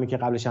مجرمین، همین که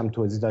قبلش هم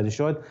توضیح داده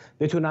شد،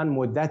 بتونن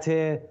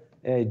مدت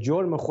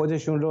جرم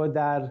خودشون رو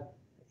در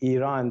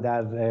ایران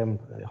در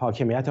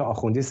حاکمیت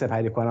آخوندی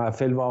سپری کنن. و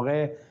فی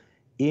الواقع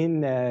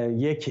این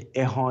یک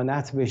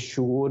اهانت به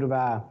شعور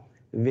و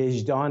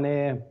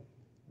وجدان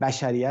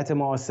بشریت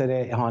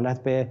معاصره،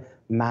 اهانت به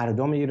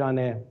مردم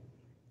ایرانه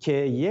که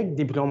یک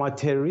دیپلمات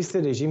تروریست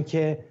رژیم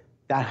که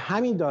در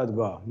همین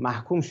دادگاه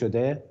محکوم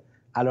شده،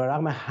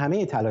 علیرغم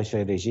همه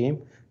تلاش‌های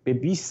رژیم به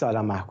 20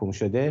 سال محکوم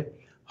شده،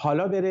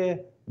 حالا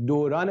بره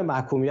دوران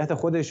محکومیت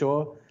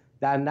خودشو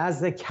در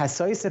نزد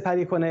کسایی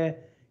سپری کنه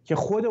که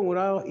خود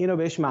اونا اینو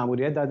بهش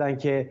مأموریت دادن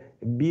که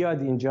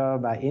بیاد اینجا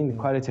و این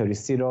کار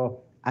تروریستی رو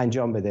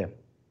انجام بده.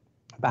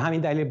 به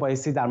همین دلیل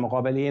بایستی در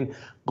مقابل این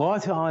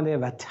قاطعانه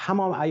و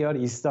تمام عیار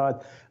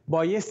ایستاد.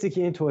 بایستی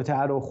که این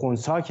توطئه رو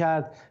خنثی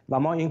کرد و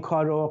ما این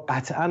کار رو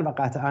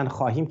قطعاً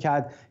خواهیم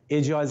کرد.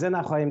 اجازه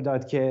نخواهیم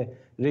داد که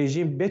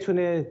رژیم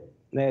بتونه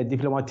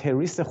دیپلمات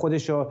تروریست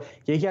خودش رو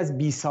که یکی از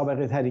بی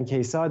سابقه ترین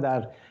کیس‌ها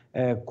در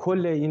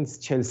کل این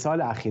 40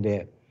 سال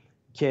اخیره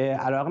که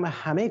علیرغم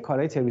همه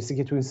کارهای تروریستی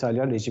که تو این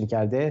سالیان رژیم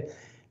کرده،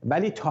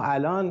 ولی تا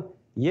الان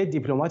یه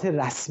دیپلمات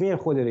رسمی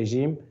خود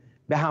رژیم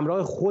به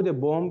همراه خود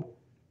بمب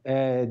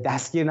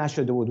دستگیر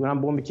نشده بود.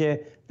 اونم بمبی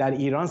که در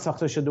ایران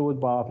ساخته شده بود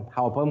با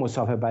هواپای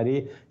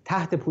مسافربری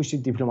تحت پوشی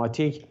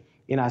دیپلماتیک.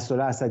 این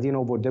اسطوره اسدی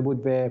رو برده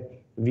بود به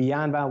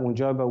وین و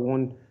اونجا به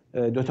اون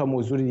 2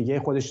 موضوع دیگه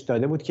خودش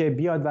داده بود که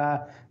بیاد و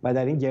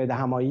در این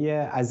گردهمایی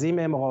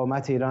عظیم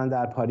مقاومت ایران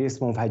در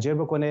پاریس منفجر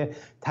بکنه.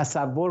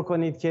 تصور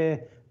کنید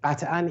که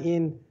قطعاً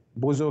این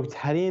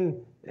بزرگترین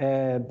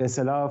به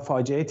اصطلاح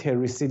فاجعه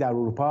تروریستی در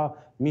اروپا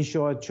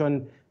میشد،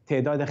 چون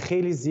تعداد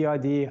خیلی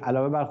زیادی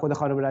علاوه بر خود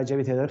خانم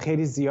رجبی تعداد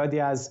خیلی زیادی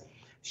از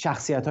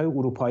شخصیت‌های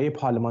اروپایی،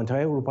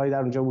 پارلمان‌های اروپایی در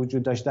اونجا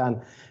وجود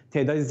داشتن.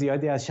 تعداد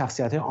زیادی از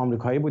شخصیت‌های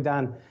آمریکایی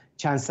بودن.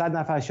 چند صد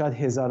نفر، شاید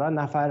هزاران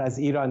نفر از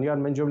ایرانیان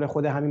من جمله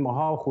خود همین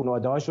ماها و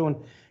خانواده‌هاشون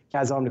که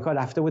از آمریکا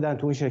رفته بودن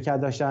تو اون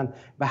شرکت داشتن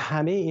و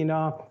همه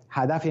اینا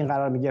هدف این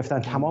قرار می‌گرفتن.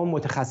 تمام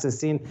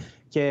متخصصین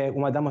که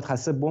اومدن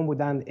متخصص بمب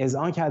بودن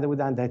اذعان کرده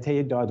بودن در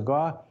طی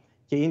دادگاه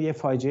که این یه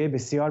فاجعه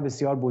بسیار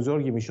بسیار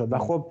بزرگی میشد. و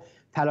خب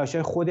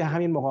تلاش‌های خود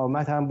همین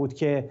مقاومت هم بود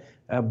که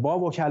با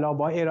وکلا،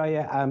 با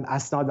ارائه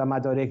اسناد و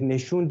مدارک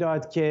نشون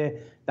داد که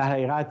در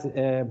حقیقت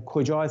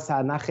کجا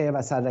سرنخه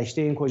و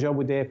سررشته این کجا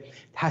بوده.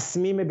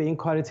 تصمیم به این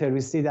کار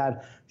تروریستی در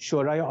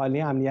شورای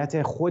عالی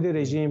امنیت خود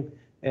رژیم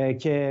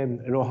که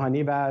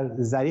روحانی و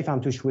ظریف هم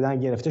توش بودن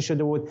گرفته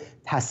شده بود.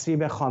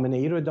 تصویب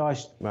خامنه‌ای رو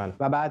داشت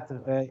و بعد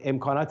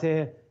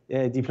امکانات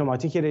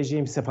دیپلماتیک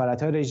رژیم،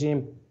 سفارت‌های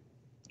رژیم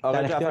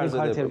آقای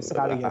جعفرزاده،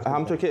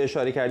 همونطور که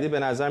اشاره کردی به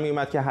نظر می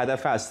اومد که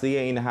هدف اصلی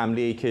این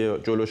حمله‌ای که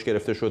جلوش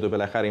گرفته شد و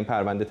بالاخره این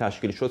پرونده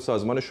تشکیل شد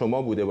سازمان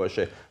شما بوده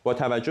باشه. با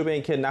توجه به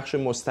اینکه نقش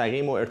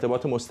مستقیم و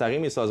ارتباط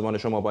مستقیمی سازمان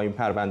شما با این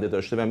پرونده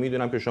داشته و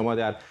میدونم که شما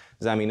در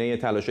زمینه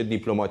تلاش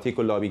دیپلماتیک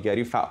و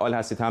لابیگری فعال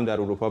هستید هم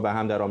در اروپا و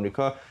هم در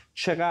آمریکا،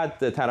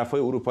 چقدر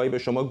طرف‌های اروپایی به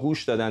شما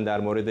گوش دادن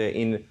در مورد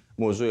این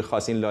موضوع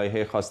خاص، این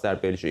لایحه خاص در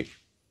بلژیک؟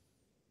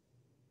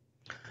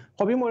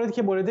 خب این مورد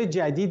که مورد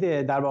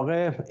جدیده، در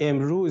واقع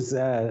امروز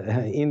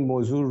این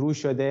موضوع رو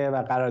شده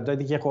و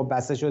قراردادی که خب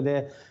بسته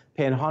شده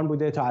پنهان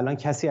بوده، تا الان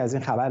کسی از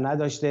این خبر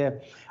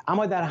نداشته.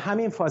 اما در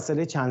همین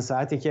فاصله چند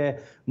ساعتی که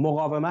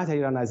مقاومت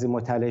ایران از این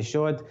مطلع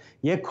شد،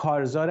 یک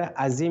کارزار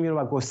عظیمی رو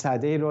و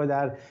گسترده‌ای رو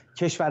در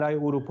کشورهای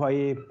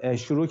اروپایی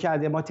شروع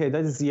کرده. ما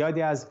تعداد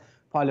زیادی از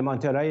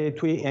پارلمانترهای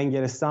توی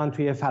انگلستان،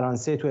 توی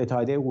فرانسه، توی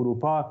اتحادیه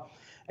اروپا،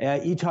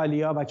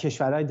 ایتالیا و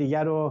کشورهای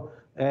دیگر رو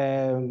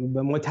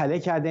مطلع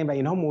کردن و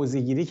اینها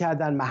موضع‌گیری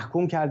کردن،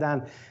 محکوم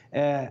کردن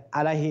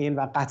علیه این.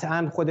 و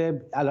قطعاً خود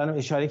الان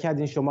اشاره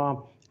کردین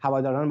شما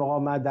هواداران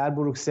مقاومت در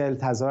بروکسل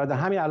تظاهرات،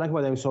 همین الان که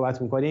ما داریم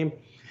صحبت می‌کنیم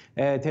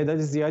تعداد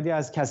زیادی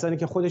از کسانی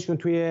که خودشون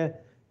توی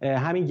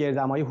همین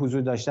گردهمایی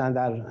حضور داشتن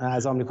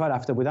از آمریکا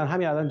رفته بودن،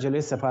 همین الان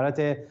جلوی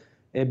سفارت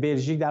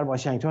بلژیک در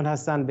واشنگتن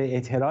هستن به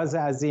اعتراض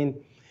از این.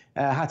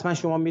 حتما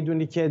شما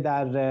میدونید که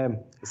در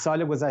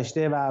سال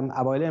گذشته و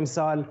اوایل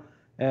امسال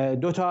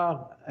 2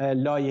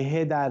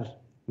 لایحه در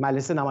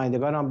مجلس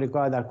نمایندگان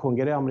آمریکا، در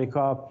کنگره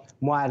آمریکا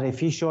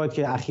معرفی شد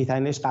که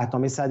اخیرترینش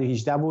قطعنامه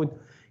 118 بود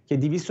که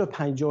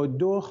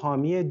 252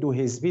 حامی دو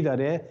حزبی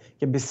داره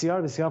که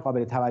بسیار بسیار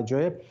قابل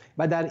توجهه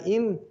و در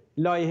این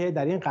لایحه،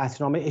 در این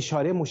قطعنامه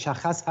اشاره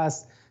مشخص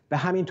هست به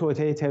همین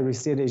توطئه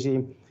تروریستی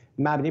رژیم،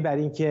 مبنی بر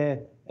این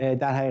که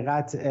در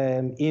حقیقت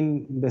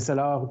این به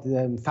اصطلاح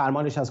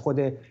فرمانش از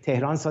خود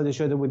تهران صادر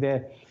شده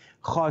بوده،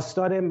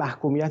 خواستار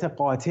محکومیت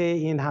قاطع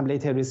این حمله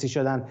تروریستی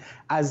شدن،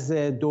 از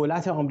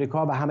دولت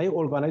آمریکا و همه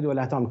ارگان‌های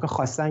دولت آمریکا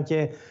خواستن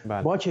که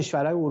با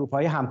کشورهای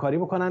اروپایی همکاری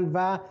بکنن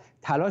و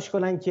تلاش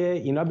کنن که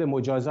اینا به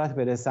مجازات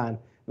برسن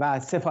و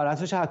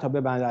سفارت‌هاش حتی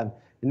ببندن،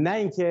 نه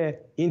اینکه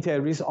این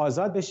تروریست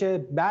آزاد بشه،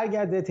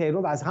 برگرده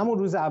تهران و از همون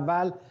روز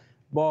اول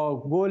با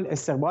گل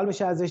استقبال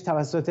بشه ازش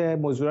توسط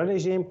مزدوران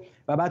رژیم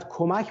و بعد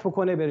کمک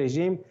بکنه به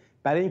رژیم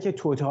برای اینکه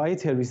توطئه‌های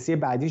تروریستی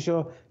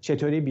بعدیشو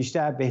چطوری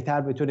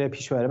بهتر بتونه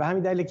پیش ببره. به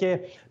همین دلیله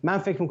که من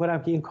فکر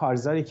می‌کنم که این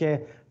کارزاری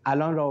که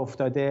الان راه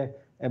افتاده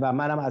و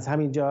منم از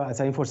همینجا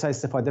از این فرصت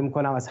استفاده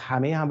می‌کنم، از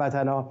همه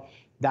هموطنا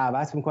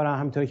دعوت می‌کنم،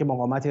 همونطوری که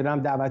مقاومت ایران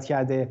هم دعوت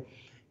کرده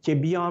که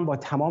بیان با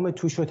تمام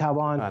توش و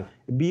توان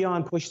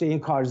بیان پشت این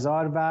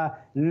کارزار و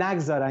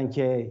نگذارن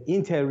که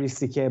این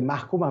تروریستی که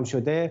محکومم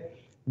شده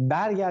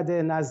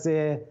برگرده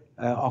نزد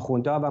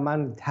آخوندا و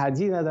من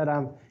تردید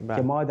ندارم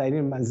که ما در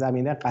این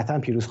زمینه قطعا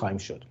پیروز خواهیم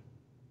شد.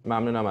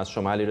 ممنونم از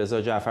شما.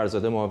 علیرضا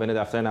جعفرزاده، معاون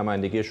دفتر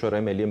نمایندگی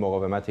شورای ملی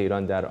مقاومت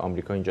ایران در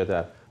آمریکا، اینجا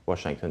در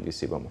واشنگتن دی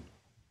سی با ما.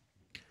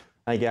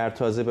 اگر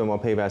تازه به ما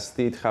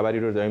پیوستید، خبری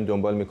رو داریم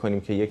دنبال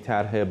می‌کنیم که یک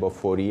طرح با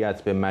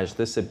فوریت به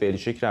مجلس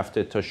بلژیک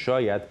رفته تا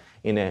شاید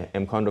این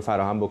امکان رو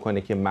فراهم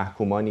بکنه که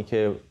محکومانی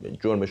که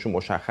جرمشون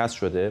مشخص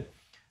شده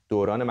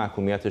دوران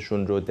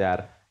محکومیتشون رو در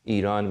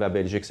ایران و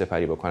بلژیک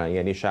سپری بکنن.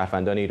 یعنی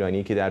شهروندان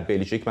ایرانی که در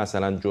بلژیک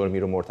مثلا جرمی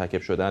رو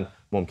مرتکب شدن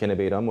ممکنه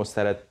به ایران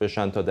مسترد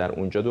بشن تا در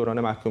اونجا دوران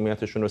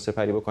محکومیتشون رو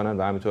سپری بکنن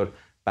و همینطور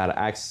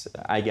برعکس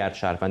اگر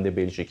شهروند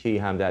بلژیکی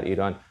هم در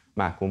ایران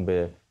محکوم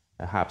به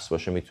حبس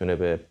باشه میتونه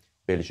به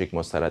بلژیک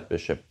مسترد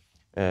بشه.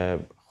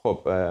 خب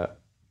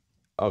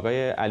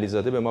آقای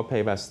علیزاده به ما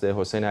پیوسته،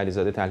 حسین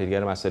علیزاده،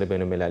 تحلیلگر مسائل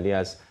بین‌المللی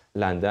از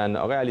لندن.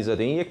 آقای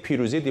علیزاده، این یک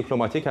پیروزی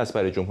دیپلماتیک است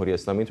برای جمهوری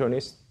اسلامی، اینطور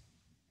نیست؟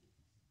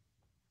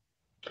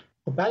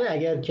 بله،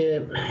 اگر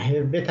که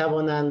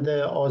بتوانند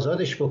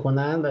آزادش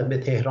بکنن و به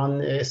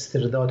تهران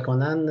استرداد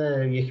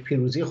کنن یک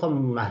پیروزی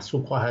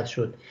محسوب خواهد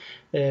شد.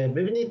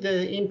 ببینید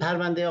این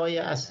پرونده آقای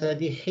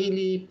اسدی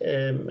خیلی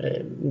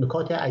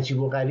نکات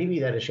عجیب و غریبی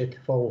درش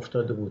اتفاق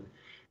افتاده بود.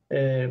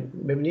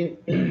 ببینید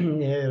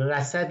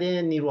رصد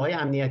نیروهای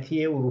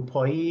امنیتی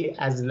اروپایی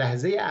از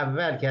لحظه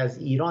اول که از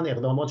ایران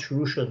اقدامات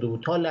شروع شده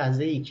بود تا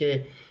لحظه ای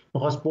که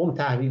می‌خواست بمب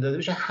تحویل داده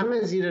بشه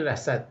همه زیر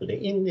رصد بوده.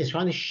 این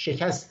نشان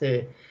شکست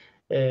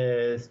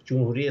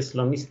جمهوری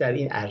اسلامی است در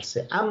این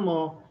عرصه.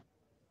 اما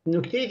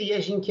نکته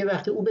دیگه‌اش این که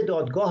وقتی او به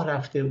دادگاه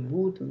رفته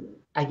بود،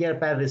 اگر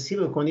بررسی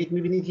بکنید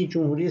می‌بینید که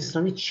جمهوری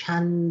اسلامی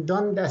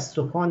چندان دست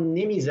و پا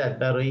نمی‌زد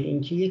برای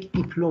اینکه یک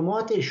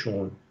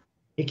دیپلماتشون،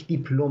 یک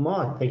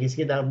دیپلمات، کسی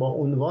که در با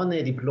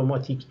عنوان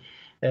دیپلماتیک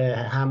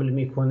حمل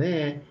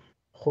میکنه،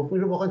 خب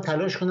این رو واقعا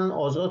تلاش کنن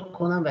آزاد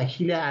کنن،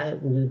 وکیل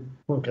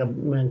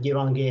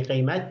گرانگه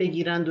قیمت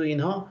بگیرند و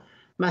اینها.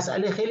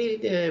 مسئله خیلی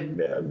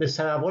به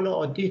سروال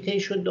عادی طی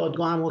شد.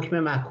 دادگاه هم حکم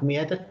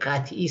محکومیت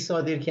قطعی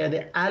صادر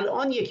کرده.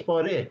 الان یک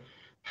باره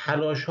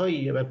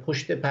تلاش‌هایی و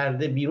پشت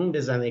پرده بیرون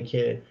بزنه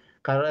که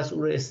قرار است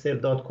او رو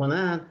استرداد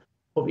کنن.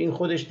 خب این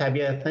خودش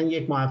طبیعتاً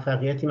یک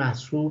موفقیتی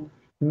محسوب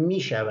می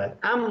شود.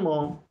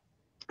 اما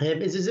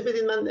اجازه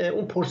بدید من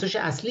اون پرسش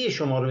اصلی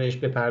شما رو بهش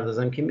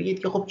بپردازم که میگید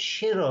که خب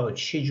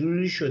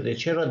چجوری شده،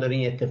 چرا داره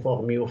این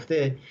اتفاق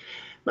میفته.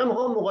 من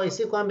میخوام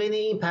مقایسه کنم بین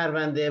این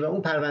پرونده و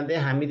اون پرونده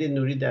حمید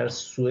نوری در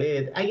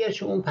سوئد.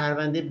 اگرچه اون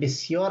پرونده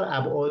بسیار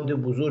ابعاد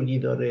بزرگی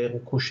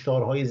داره،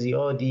 کشتارهای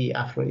زیادی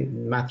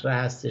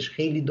مطرح هستش،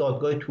 خیلی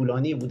دادگاه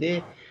طولانی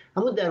بوده،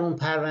 اما در اون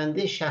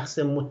پرونده شخص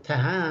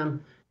متهم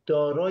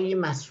دارای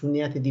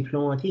مسئولیت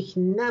دیپلماتیک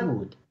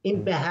نبود.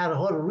 این به هر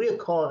حال روی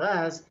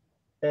کاغذ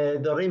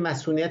دارای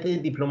مسئولیت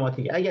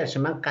دیپلماتیک، اگرچه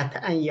من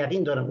قطعا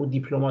یقین دارم او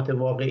دیپلمات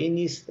واقعی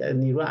نیست،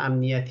 نیرو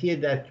امنیتی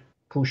در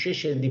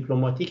پوشش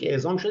دیپلماتیک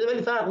اعزام شده،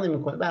 ولی فرق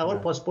نمیکنه، به هر حال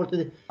پاسپورت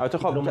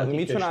دیپلماتیک. خب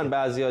میتونن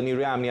بعضیا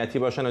نیروی امنیتی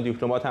باشن و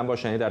دیپلمات هم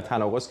باشن، در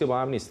تناقض که با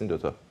هم نیست این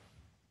دوتا.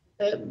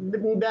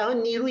 به هر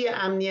نیروی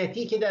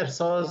امنیتی که در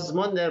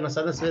سازمان در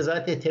مثلا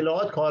وزارت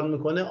اطلاعات کار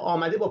میکنه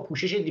آمده با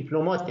پوشش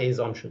دیپلمات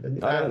اعزام شده.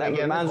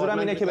 منظورم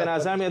اینه که به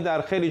نظر میاد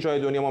در خیلی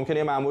جای دنیا ممکنه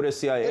یه مأمور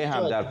CIA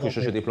هم در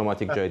پوشش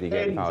دیپلماتیک جای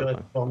دیگری فعال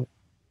کنه.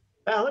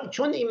 به هر حال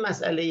چون این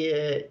مسئله،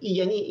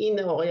 یعنی این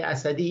آقای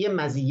اسدی یه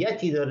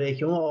مزیتی داره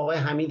که اون آقای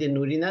حمید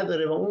نوری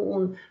نداره و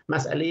اون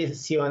مسئله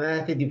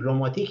صیانت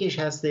دیپلماتیکش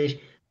هستش.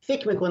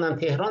 فکر میکنم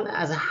تهران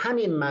از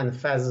همین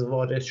منفذ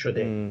وارد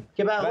شده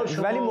که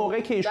ولی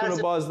موقعی که ایشون رو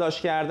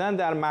بازداشت کردن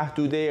در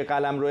محدوده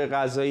قلمرو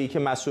قضایی که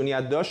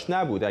مسئولیت داشت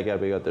نبود، اگر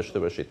به یاد داشته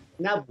باشید.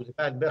 نبود.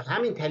 بعد به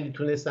همین دلیل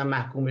تونستن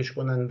محکومش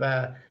کنن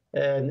و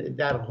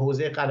در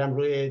حوزه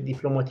قلمرو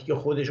دیپلماتیک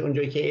خودش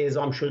اونجایی که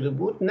اعزام شده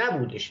بود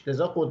نبودش،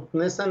 لذا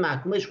تونستن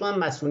محکومش کنن،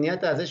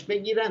 مسئولیت ازش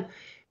بگیرن.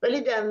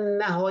 ولی در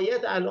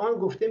نهایت الان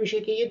گفته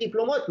میشه که یه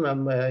دیپلمات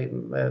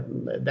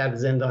در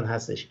زندان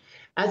هستش.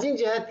 از این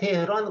جهت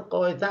تهران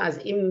قاعدتا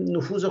از این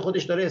نفوذ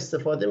خودش داره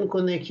استفاده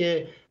میکنه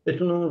که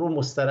بتونه اون رو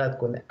مسترد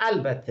کنه.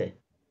 البته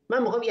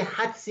من میخوام یه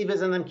حدسی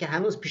بزنم که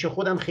هنوز پیش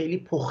خودم خیلی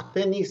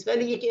پخته نیست،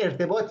 ولی یک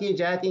ارتباطی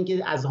جهت این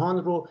که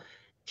اذهان رو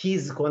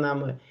تیز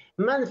کنم.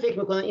 من فکر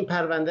میکنم این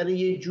پرونده رو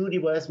یه جوری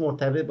باید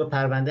مرتبط با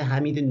پرونده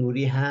حمید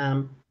نوری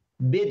هم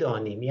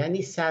بدانیم،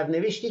 یعنی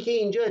سرنوشتی که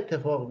اینجا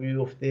اتفاق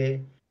بیفته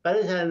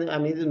برای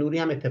حمید نوری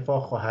هم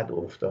اتفاق خواهد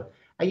افتاد.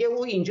 اگر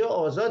او اینجا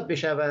آزاد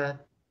بشود،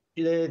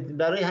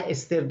 برای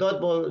استرداد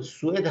با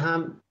سوئد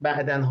هم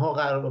بعدنها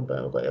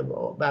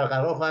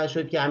برقرار خواهد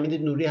شد که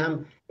حمید نوری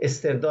هم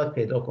استرداد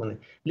پیدا کنه.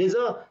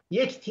 لذا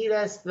یک تیر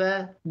است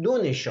و دو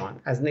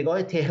نشان از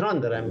نگاه تهران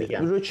دارم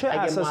میگم. رو چه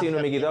اساسی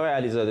اینو میگید آقای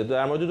علیزاده؟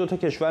 در مورد دو تا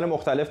کشور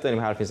مختلف داریم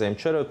حرف میزنیم،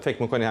 چرا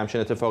فکر میکنید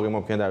همچین اتفاقی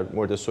ممکنه در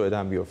مورد سوئد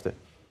هم بیفته؟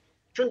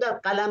 چون در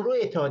قلمرو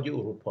اتحادیه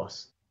اروپا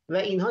است و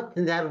اینها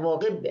در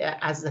واقع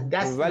از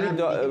دست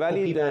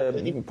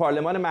ولی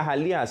پارلمان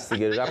محلی هست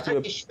دیگه.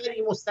 هر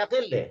کشوری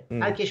مستقله،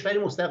 هر کشوری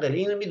مستقله،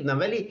 اینو میدونم.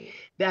 ولی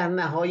در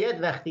نهایت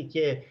وقتی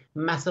که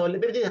مسائل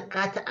ببینید،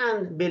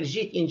 قطعا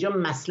بلژیک اینجا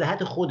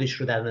مصلحت خودش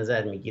رو در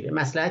نظر میگیره.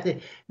 مصلحت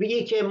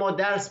میگه که ما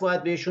درس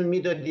باید بهشون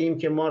میدادیم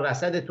که ما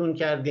رصدتون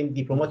کردیم،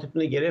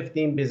 دیپلماتتون رو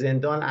گرفتیم، به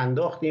زندان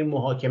انداختیم،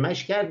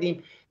 محاکمش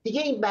کردیم.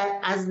 دیگه این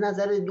از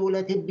نظر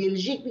دولت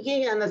بلژیک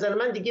میگه، از نظر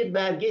من دیگه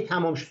برگه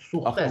تمام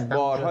سوخته است.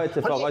 بارها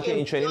اتفاقات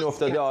این چنین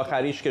افتاده،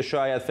 آخریش که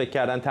شاید فکر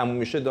کردن تموم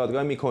میشه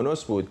دادگاه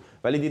میکونوس بود،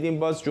 ولی دیدیم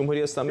باز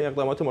جمهوری اسلامی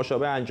اقدامات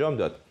مشابه انجام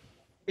داد.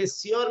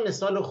 بسیار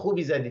مثال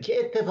خوبی زدی که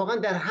اتفاقا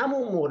در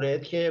همون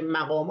مورد که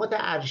مقامات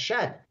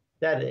ارشد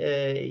در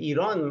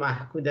ایران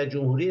در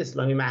جمهوری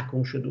اسلامی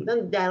محکوم شده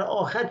بودن، در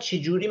آخر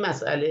چجوری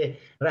مسئله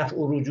رفع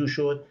و رجوع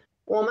شد؟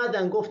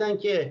 اومدن گفتن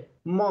که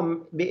ما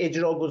به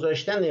اجرا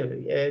گذاشتن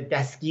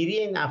دستگیری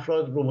این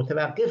افراد رو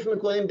متوقف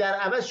میکنیم، در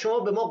عوض شما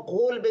به ما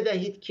قول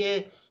بدهید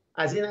که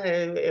از این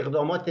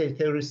اقدامات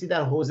تروریستی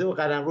در حوزه و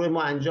قلمرو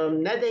ما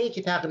انجام ندهید،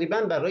 که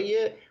تقریبا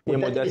برای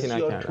مدت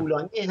بسیار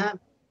طولانی هم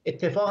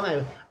اتفاق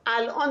نیفتاد.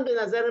 الان به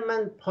نظر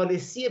من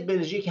پالیسی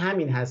بلژیک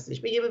همین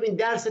هستش، بگه ببین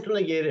درستون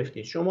رو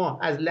گرفتید، شما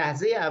از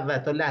لحظه اول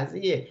تا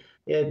لحظه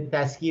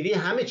دستگیری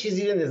همه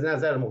چیزی رو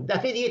نظر ما،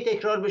 دفعه دیگه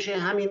تکرار بشه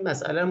همین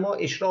مسئله، ما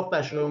اشراف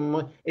بر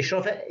شما،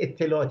 اشراف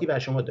اطلاعاتی بر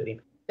شما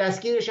داریم،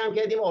 دستگیرش هم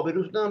کردیم،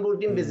 آبروتون هم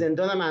بردیم، به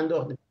زندان هم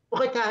انداختیم،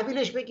 بخواید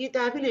تحویلش بگیرید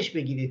تحویلش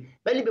بگیرید،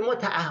 ولی به ما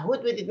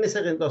تعهد بدید،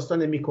 مثل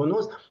داستان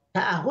میکونوس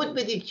تعهد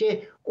بدید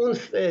که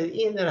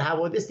این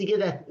حوادث دیگه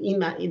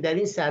در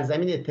این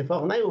سرزمین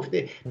اتفاق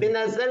نیفته. به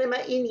نظر من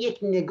این یک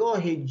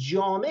نگاه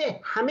جامع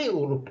همه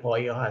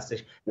اروپایی ها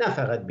هستش، نه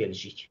فقط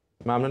بلژیک.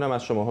 ممنونم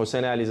از شما.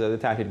 حسین علیزاده،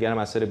 تحلیلگر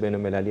مسائل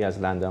بین‌المللی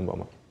از لندن با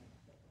ما.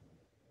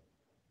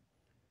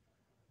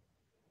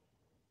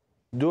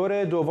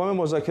 دور دوم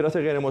مذاکرات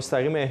غیر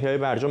مستقیم احیای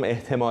برجام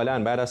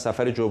احتمالاً بعد از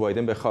سفر جو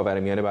بایدن به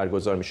خاورمیانه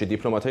برگزار میشه.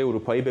 دیپلمات‌های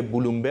اروپایی به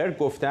بلومبرگ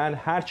گفتن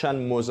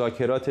هرچند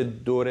مذاکرات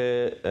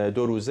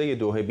دو روزه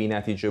دوحه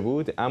بی‌نتیجه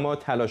بود، اما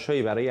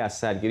تلاش‌هایی برای از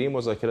سرگیری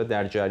مذاکرات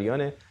در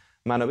جریان.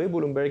 منابع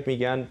بلومبرگ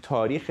میگن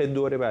تاریخ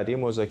دور بعدی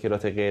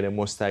مذاکرات غیر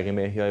مستقیم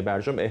احیای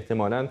برجام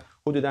احتمالاً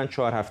حدوداً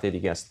 4 هفته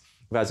دیگه است.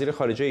 وزیر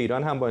خارجه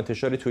ایران هم با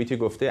انتشار توییتی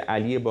گفته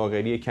علی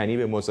باقری کنی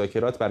به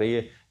مذاکرات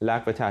برای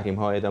لغو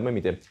تحریم‌ها ادامه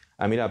میده.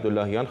 امیر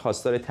عبداللهیان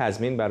خواستار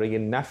تضمین برای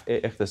نفع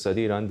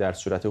اقتصادی ایران در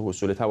صورت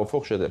حصول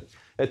توافق شده.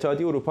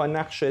 اتحادیه اروپا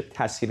نقش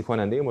تسهیل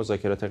کننده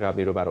مذاکرات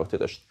قبلی رو بر عهده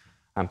داشت.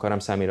 همکارم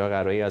سمیرا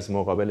قرایی از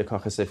مقابل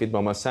کاخ سفید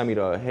با ما.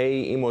 سمیرا،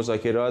 این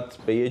مذاکرات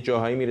به یه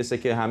جاهایی میرسه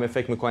که همه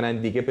فکر میکنن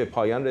دیگه به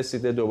پایان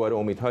رسیده، دوباره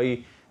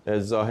امیدهایی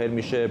ظاهر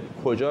میشه.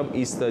 کجا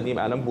ایستادیم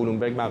الان؟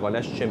 بلومبرگ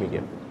مقالش چه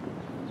میگه؟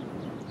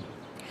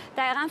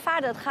 دقیقاً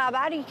فرداد،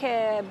 خبری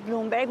که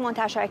بلومبرگ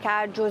منتشر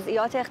کرد،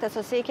 جزئیات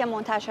اختصاصی که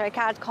منتشر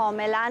کرد،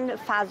 کاملاً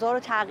فضا رو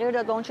تغییر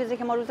داد به اون چیزی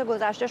که ما روز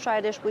گذشته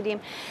شاهدش بودیم.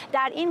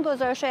 در این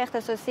گزارش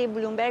اختصاصی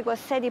بلومبرگ با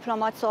 3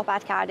 دیپلمات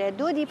صحبت کرده.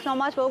 2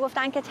 دیپلمات به او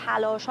گفتن که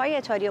تلاش‌های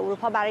اتحادیه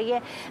اروپا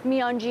برای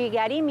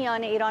میانجیگری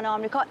میان ایران و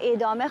آمریکا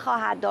ادامه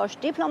خواهد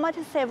داشت. دیپلمات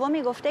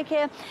سومی گفته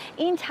که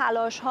این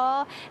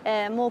تلاش‌ها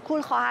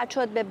موکول خواهد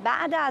شد به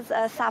بعد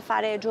از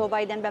سفر جو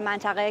بایدن به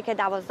منطقه که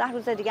 12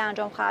 روز دیگه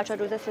انجام خواهد شد.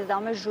 روز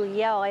 13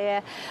 ژوئیه آقای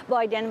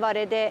بایدن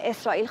وارد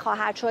اسرائیل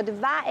خواهد شد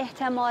و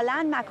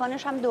احتمالاً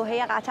مکانش هم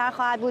دوحه قطر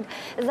خواهد بود.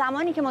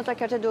 زمانی که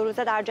مذاکرات 2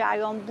 روزه در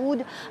جریان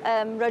بود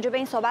راجع به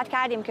این صحبت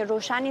کردیم که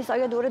روشن نیست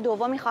آیا دور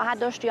دومی خواهد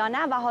داشت یا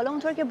نه، و حالا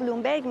اونطور که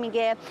بلومبرگ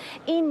میگه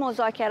این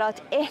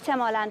مذاکرات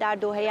احتمالاً در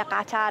دوحه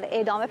قطر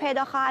ادامه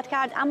پیدا خواهد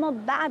کرد، اما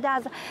بعد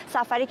از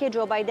سفری که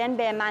جو بایدن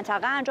به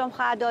منطقه انجام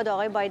خواهد داد.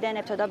 آقای بایدن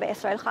ابتدا به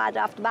اسرائیل خواهد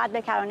رفت، بعد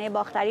به کرانه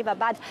باختری و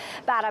بعد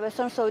به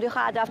عربستان سعودی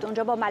خواهد رفت.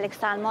 اونجا با ملک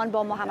سلمان،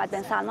 با محمد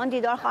بن سلمان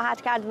دیدار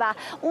خواهد کرد میاد و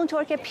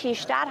اونطور که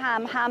پیشتر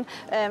هم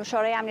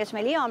شورای امنیت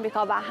ملی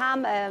آمریکا و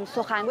هم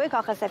سخنگوی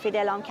کاخ سفید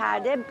اعلام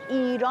کرده،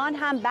 ایران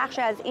هم بخش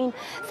از این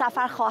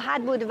سفر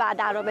خواهد بود و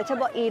در رابطه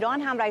با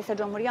ایران هم رئیس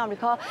جمهوری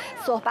آمریکا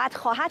صحبت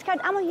خواهد کرد.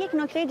 اما یک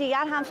نکته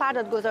دیگر هم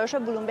فرداد گزارش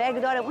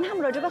بلومبرگ داره، اون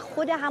هم راجع به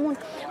خود همون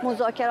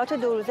مذاکرات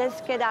 2 روزه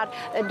است که در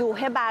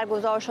دوحه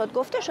برگزار شد.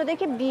 گفته شده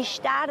که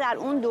بیشتر در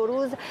اون 2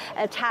 روز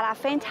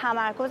طرفین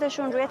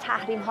تمرکزشون روی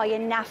تحریم‌های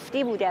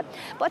نفتی بوده.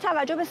 با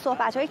توجه به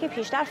صحبت‌هایی که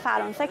پیشتر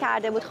فرانسه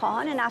کرده بود،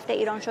 خواهان نفت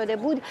ایران شده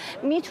بود،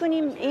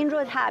 میتونیم این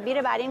رو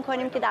تعبیر بر این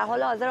کنیم که در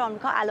حال حاضر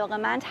آمریکا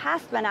علاقه‌مند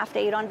هست به نفت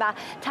ایران و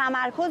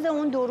تمرکز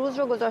اون 2 روز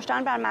رو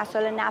گذاشتن بر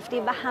مسائل نفتی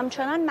و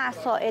همچنان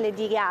مسائل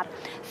دیگر.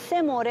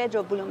 3 مورد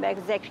رو بلومبرگ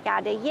ذکر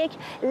کرده: 1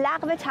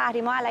 لغو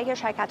تحریم‌ها علیه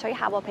شرکت‌های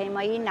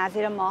هواپیمایی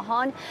نظیر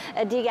ماهان،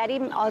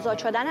 دیگری آزاد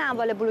شدن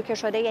اموال بلوکه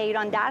شده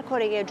ایران در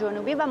کره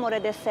جنوبی و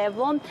مورد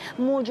سوم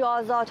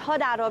مجازات‌ها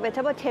در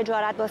رابطه با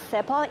تجارت با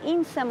سپاه.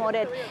 این 3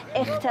 مورد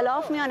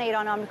اختلاف میان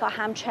ایران و آمریکا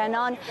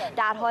همچنان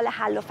در حال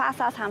حل و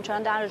فصل است،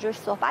 همچنان در راجعش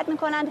صحبت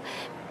می‌کنند.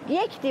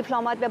 یک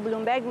دیپلمات به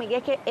بلومبرگ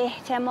میگه که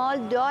احتمال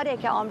داره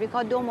که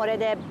آمریکا 2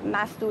 مورد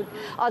مسدود،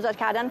 آزاد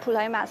کردن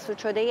پول‌های مسدود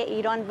شده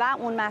ایران و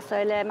اون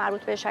مسائل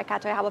مربوط به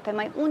شرکت‌های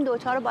هواپیمایی، اون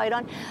دوتا رو با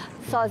ایران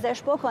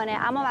سازش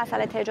بکنه. اما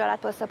مسئله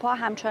تجارت با سپاه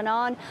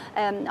همچنان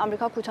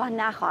آمریکا کوتاه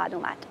نخواهد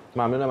اومد.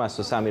 ممنونم از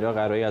تو سمیرا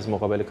قرایی از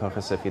مقابل کاخ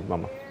سفید با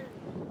ما.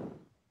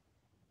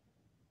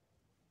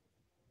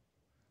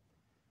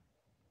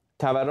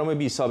 تورم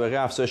بی سابقه،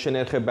 افزایش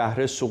نرخ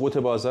بهره، سقوط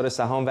بازار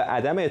سهام و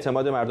عدم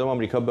اعتماد مردم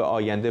آمریکا به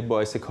آینده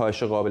باعث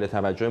کاهش قابل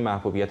توجه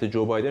محبوبیت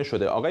جو بایدن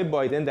شده. آقای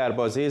بایدن در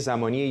بازه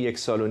زمانی 1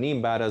 سال و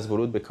نیم بعد از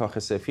ورود به کاخ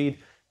سفید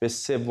به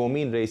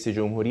 3مین رئیس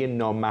جمهوری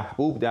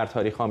نامحبوب در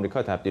تاریخ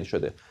آمریکا تبدیل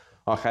شده.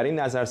 آخرین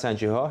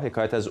نظرسنجی‌ها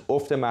حکایت از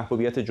افت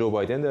محبوبیت جو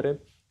بایدن داره.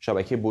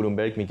 شبکه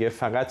بلومبرگ میگه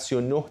فقط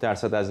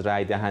 39% از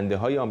رای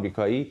دهنده‌های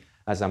آمریکایی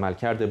از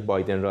عملکرد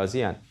بایدن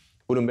راضی‌اند.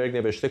 بلومبرگ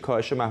نوشته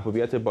کاهش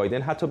محبوبیت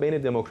بایدن حتی بین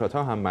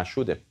دموکرات‌ها هم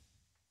مشهوده.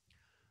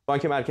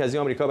 بانک مرکزی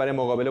آمریکا برای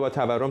مقابله با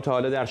تورم تا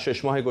حالا در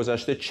 6 ماه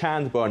گذشته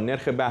چند بار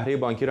نرخ بهره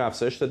بانکی را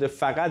افزایش داده.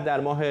 فقط در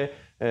ماه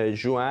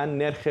ژوئن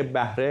نرخ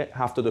بهره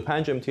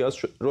 75 امتیاز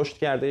رشد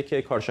کرده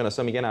که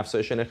کارشناسان میگن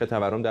افزایش نرخ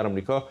تورم در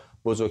آمریکا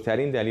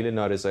بزرگترین دلیل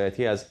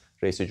نارضایتی از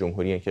رئیس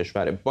جمهوری این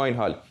کشوره. با این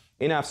حال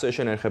این افزایش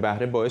نرخ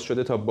بهره باعث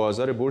شده تا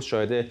بازار بورس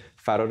شاهد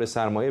فرار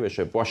سرمایه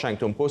بشه.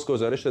 واشنگتن پست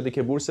گزارش داده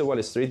که بورس وال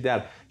استریت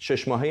در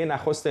 6 ماهه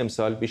نخست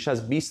امسال بیش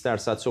از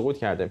 20% سقوط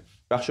کرده.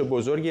 بخش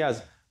بزرگی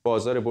از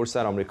بازار بورس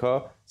در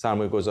آمریکا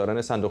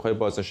سرمایه‌گذاران صندوق‌های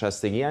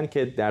بازنشستگی هستند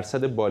که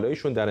درصد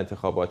بالایشون در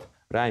انتخابات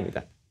رأی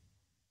میدن.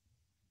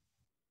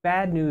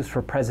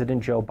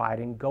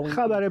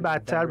 خبر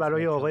بدتر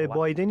برای آقای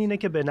بایدن اینه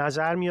که به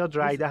نظر میاد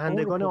رای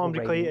دهندگان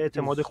آمریکایی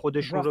اعتماد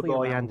خودشون رو به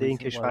آینده این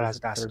کشور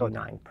از دست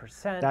دادن.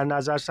 در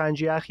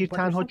نظرسنجی اخیر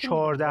تنها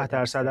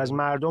 14% از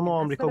مردم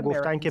آمریکا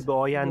گفتن که به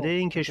آینده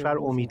این کشور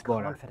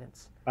امیدوارن.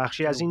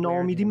 بخشی از این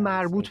ناامیدی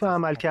مربوط به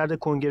عملکرد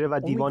کنگره و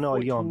دیوان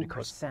عالی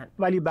آمریکاست،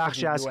 ولی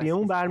بخش اصلی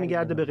اون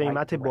برمیگرده به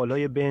قیمت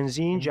بالای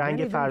بنزین،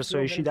 جنگ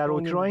فرسایشی در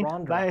اوکراین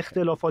و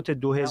اختلافات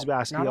 2 حزب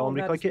اصلی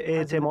آمریکا که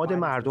اعتماد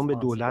مردم به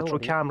دولت رو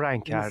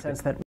کمرنگ کرده.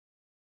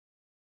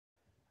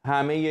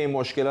 همه این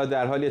مشکلات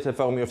در حالی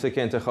اتفاق میفته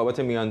که انتخابات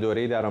میان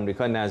دوره‌ای در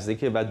آمریکا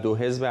نزدیکه و 2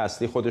 حزب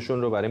اصلی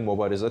خودشون رو برای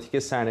مبارزاتی که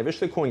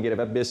سرنوشت کنگره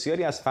و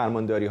بسیاری از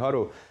فرمانداری‌ها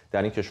رو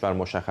در این کشور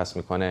مشخص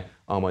میکنه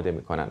آماده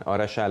میکنن.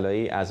 آرش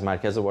علایی از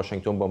مرکز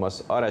واشنگتن با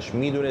ماست. آرش،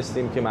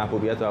 میدونستیم که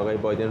محبوبیت آقای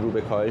بایدن رو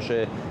به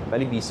کاهشه،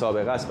 ولی بی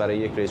سابقه است برای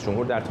یک رئیس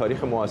جمهور در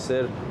تاریخ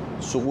معاصر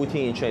سقوطی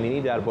این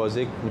چنینی در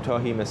بازه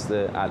کوتاهی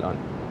مثل الان.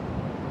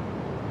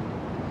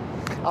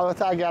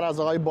 البته اگر از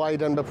آقای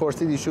بایدن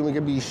بپرسید ایشون میگه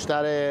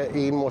بیشتر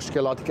این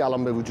مشکلاتی که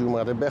الان به وجود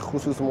اومده، به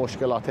خصوص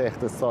مشکلات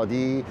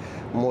اقتصادی،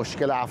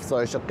 مشکل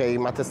افزایش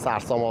قیمت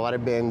سرسام‌آور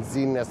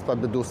بنزین نسبت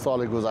به 2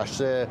 سال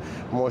گذشته،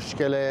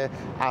 مشکل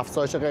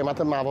افزایش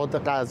قیمت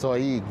مواد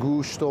غذایی،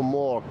 گوشت و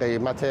مرغ،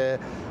 قیمت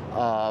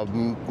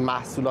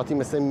محصولاتی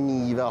مثل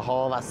میوه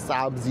ها و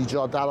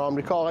سبزیجات در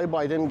آمریکا، آقای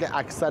بایدن میگه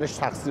اکثرش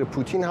تقصیر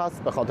پوتین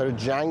هست، به خاطر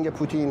جنگ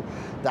پوتین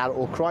در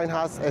اوکراین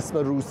هست. اسم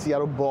روسیه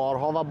رو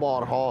بارها و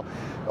بارها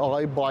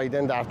آقای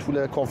بایدن در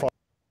طول کنفرانس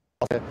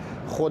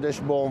خودش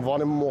به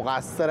عنوان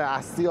مقصر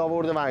اصلی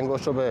آورده و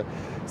انگشت رو به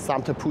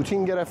سمت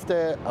پوتین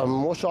گرفته.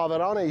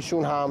 مشاوران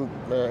ایشون هم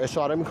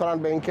اشاره میکنن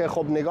به اینکه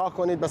خب نگاه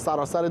کنید به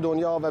سراسر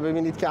دنیا و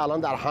ببینید که الان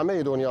در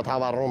همه دنیا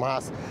تورم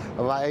هست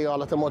و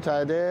ایالات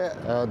متحده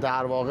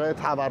در واقع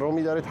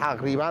تورمی داره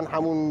تقریبا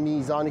همون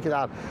میزانی که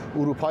در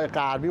اروپای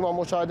غربی ما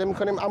مشاهده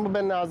میکنیم. اما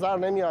به نظر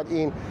نمیاد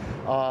این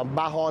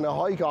بهانه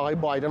هایی که آقای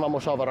بایدن و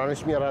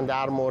مشاورانش میارن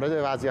در مورد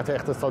وضعیت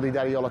اقتصادی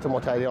در ایالات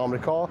متحده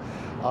آمریکا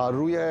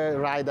روی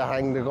رای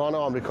دهندگان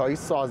آمریکایی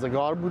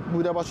سازگار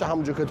بوده باشه.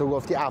 همونجور که تو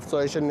گفتی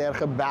افزایش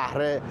نرخ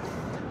بهره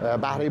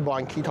بهره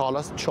بانکی تا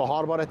حالا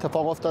 4 بار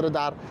اتفاق افتاده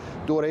در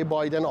دوره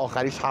بایدن،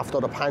 آخریش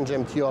 75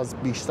 امتیاز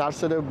بیشتر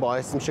شده،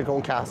 باعث میشه که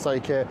اون کسایی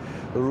که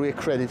روی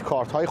کردیت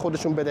کارت های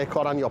خودشون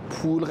بدهکارن یا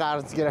پول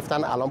قرض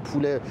گرفتن الان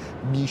پول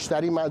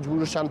بیشتری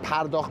مجبورشن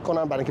پرداخت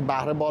کنن برای اینکه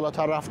بهره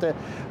بالاتر رفته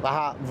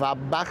و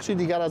بخشی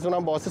دیگر از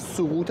اونم باعث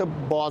سقوط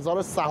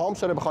بازار سهام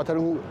شده، به خاطر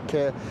اون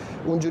که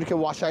اونجوری که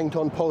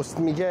واشنگتن پست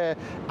میگه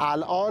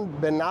الان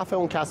به نفع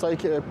اون کسایی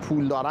که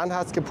پول دارن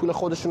هست که پول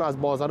خودشون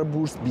از بازار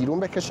بورس بیرون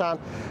بکشن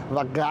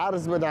و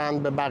قرض بدن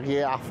به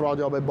بقیه افراد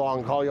یا به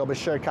بانک ها یا به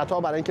شرکت ها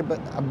برای اینکه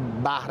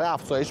بهره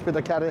افزایش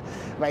پیدا کرده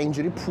و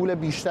اینجوری پول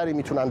بیشتری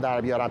میتونن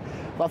در بیارن.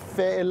 و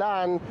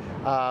فعلا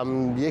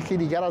یکی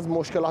دیگر از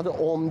مشکلات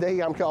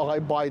عمده‌ای هم که آقای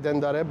بایدن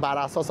داره بر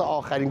اساس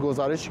آخرین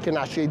گزارشی که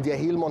نشریه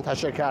دهیل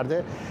منتشر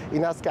کرده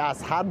این است که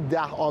از هر 10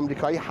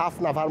 آمریکایی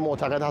 7 نفر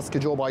معتقد هست که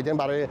جو بایدن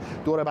برای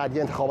دور بعدی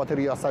انتخابات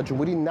ریاست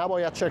جمهوری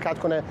نباید شرکت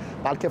کنه،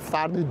 بلکه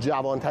فرد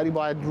جوانتری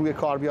باید روی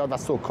کار بیاد و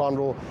سکان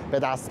رو به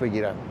دست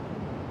بگیره.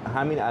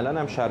 همین الان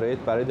هم شرایط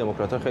برای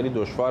دموکرات‌ها خیلی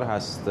دشوار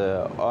هست.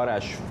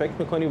 آرش، فکر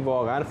می‌کنی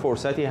واقعا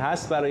فرصتی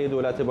هست برای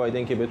دولت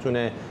بایدن که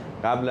بتونه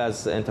قبل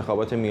از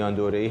انتخابات میان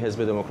دوره‌ای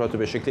حزب دموکرات رو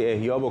به شکل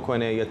احیا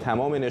بکنه، یا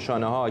تمام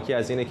نشانه‌ها حاکی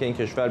از اینه که این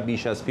کشور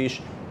بیش از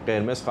پیش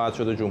قرمز خواهد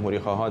شد و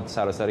جمهوری‌خواهان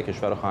سراسر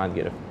کشور رو خواهند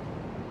گرفت؟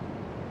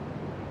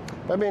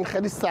 ببین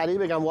خیلی سریع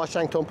بگم،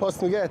 واشنگتن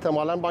پست میگه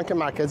احتمالاً بانک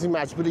مرکزی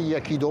مجبور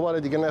 1-2 بار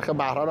دیگه نرخ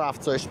بهره رو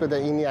افزایش بده.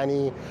 این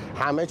یعنی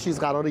همه چیز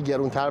قراره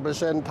گرونتر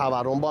بشه،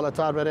 تورم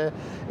بالاتر بره.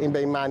 این به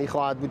این معنی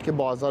خواهد بود که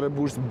بازار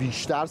بورس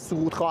بیشتر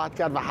سقوط خواهد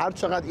کرد و هر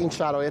چقدر این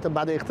شرایط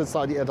بد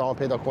اقتصادی ادامه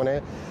پیدا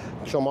کنه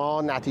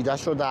شما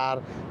نتیجهش رو در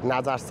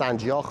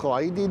نظرسنجی‌ها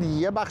خواهید دید.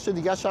 یه بخش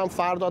دیگه هم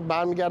فرداد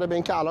برمیگرده به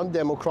اینکه الان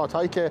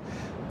دموکرات‌هایی که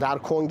در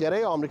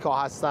کنگره آمریکا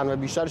هستن و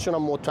بیشترشون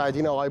هم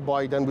متحدین آقای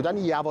بایدن بودن،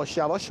 یواش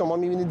یواش شما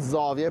می‌بینید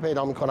زاویه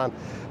پیدا می‌کنن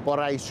با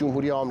رئیس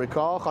جمهوری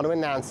آمریکا. خانم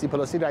نانسی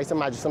پلوسی رئیس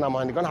مجلس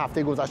نمایندگان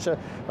هفته گذشته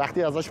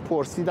وقتی ازش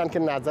پرسیدن که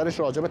نظرش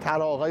راجع به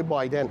طرح آقای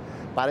بایدن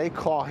برای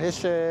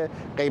کاهش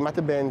قیمت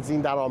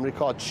بنزین در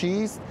آمریکا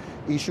چیست،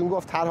 ایشون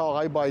گفت طرح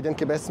آقای بایدن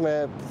که به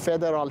اسم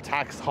فدرال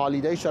تکس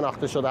هالیدی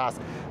شناخته شده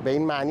است به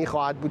این معنی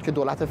خواهد بود که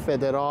دولت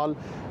فدرال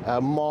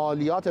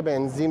مالیات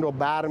بنزین رو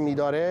بر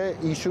می‌داره.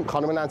 ایشون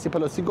خانم نانسی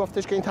پلوسی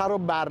گفتش که این طرح رو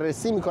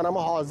بررسی می‌کنه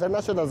اما حاضر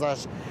نشد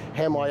ازش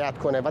حمایت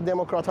کنه. و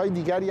دموکرات‌های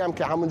دیگری هم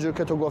که همونجور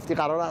که تو گفتی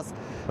قرار است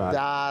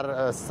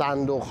در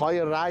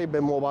صندوق‌های رای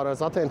به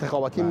مبارزات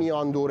انتخاباتی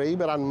میان دوره‌ای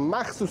برن،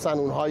 مخصوصا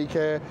اونهایی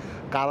که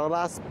قرار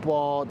است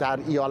با در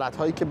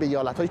ایالت‌هایی که به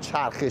ایالت‌های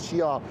چرخشی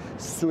یا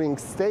سوینگ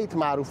استیت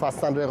معروف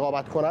هستن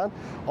رقابت کنن،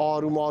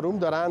 آروم آروم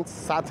دارن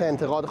سطح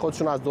انتقاد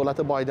خودشون از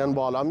دولت بایدن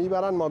بالا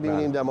میبرن. ما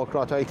ببینیم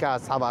دموکرات‌هایی که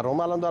از تورم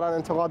الان دارن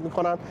انتقاد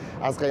میکنن،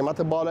 از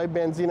قیمت بالای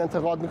بنزین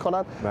انتقاد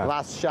میکنن و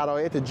از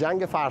شرایط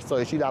جنگ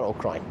فرسایشی در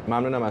اوکراین.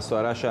 ممنونم از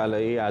آرش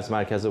علایی از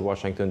مرکز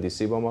واشنگتن دی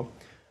سی با ما.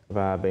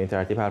 و به این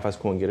ترتیب حرف از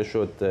کنگره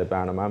شد.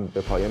 برنامه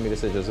به پایان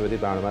میرسه. اجازه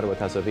بدید برنامه رو با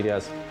تصاویری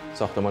از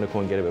ساختمان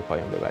کنگره به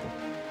پایان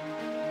ببریم.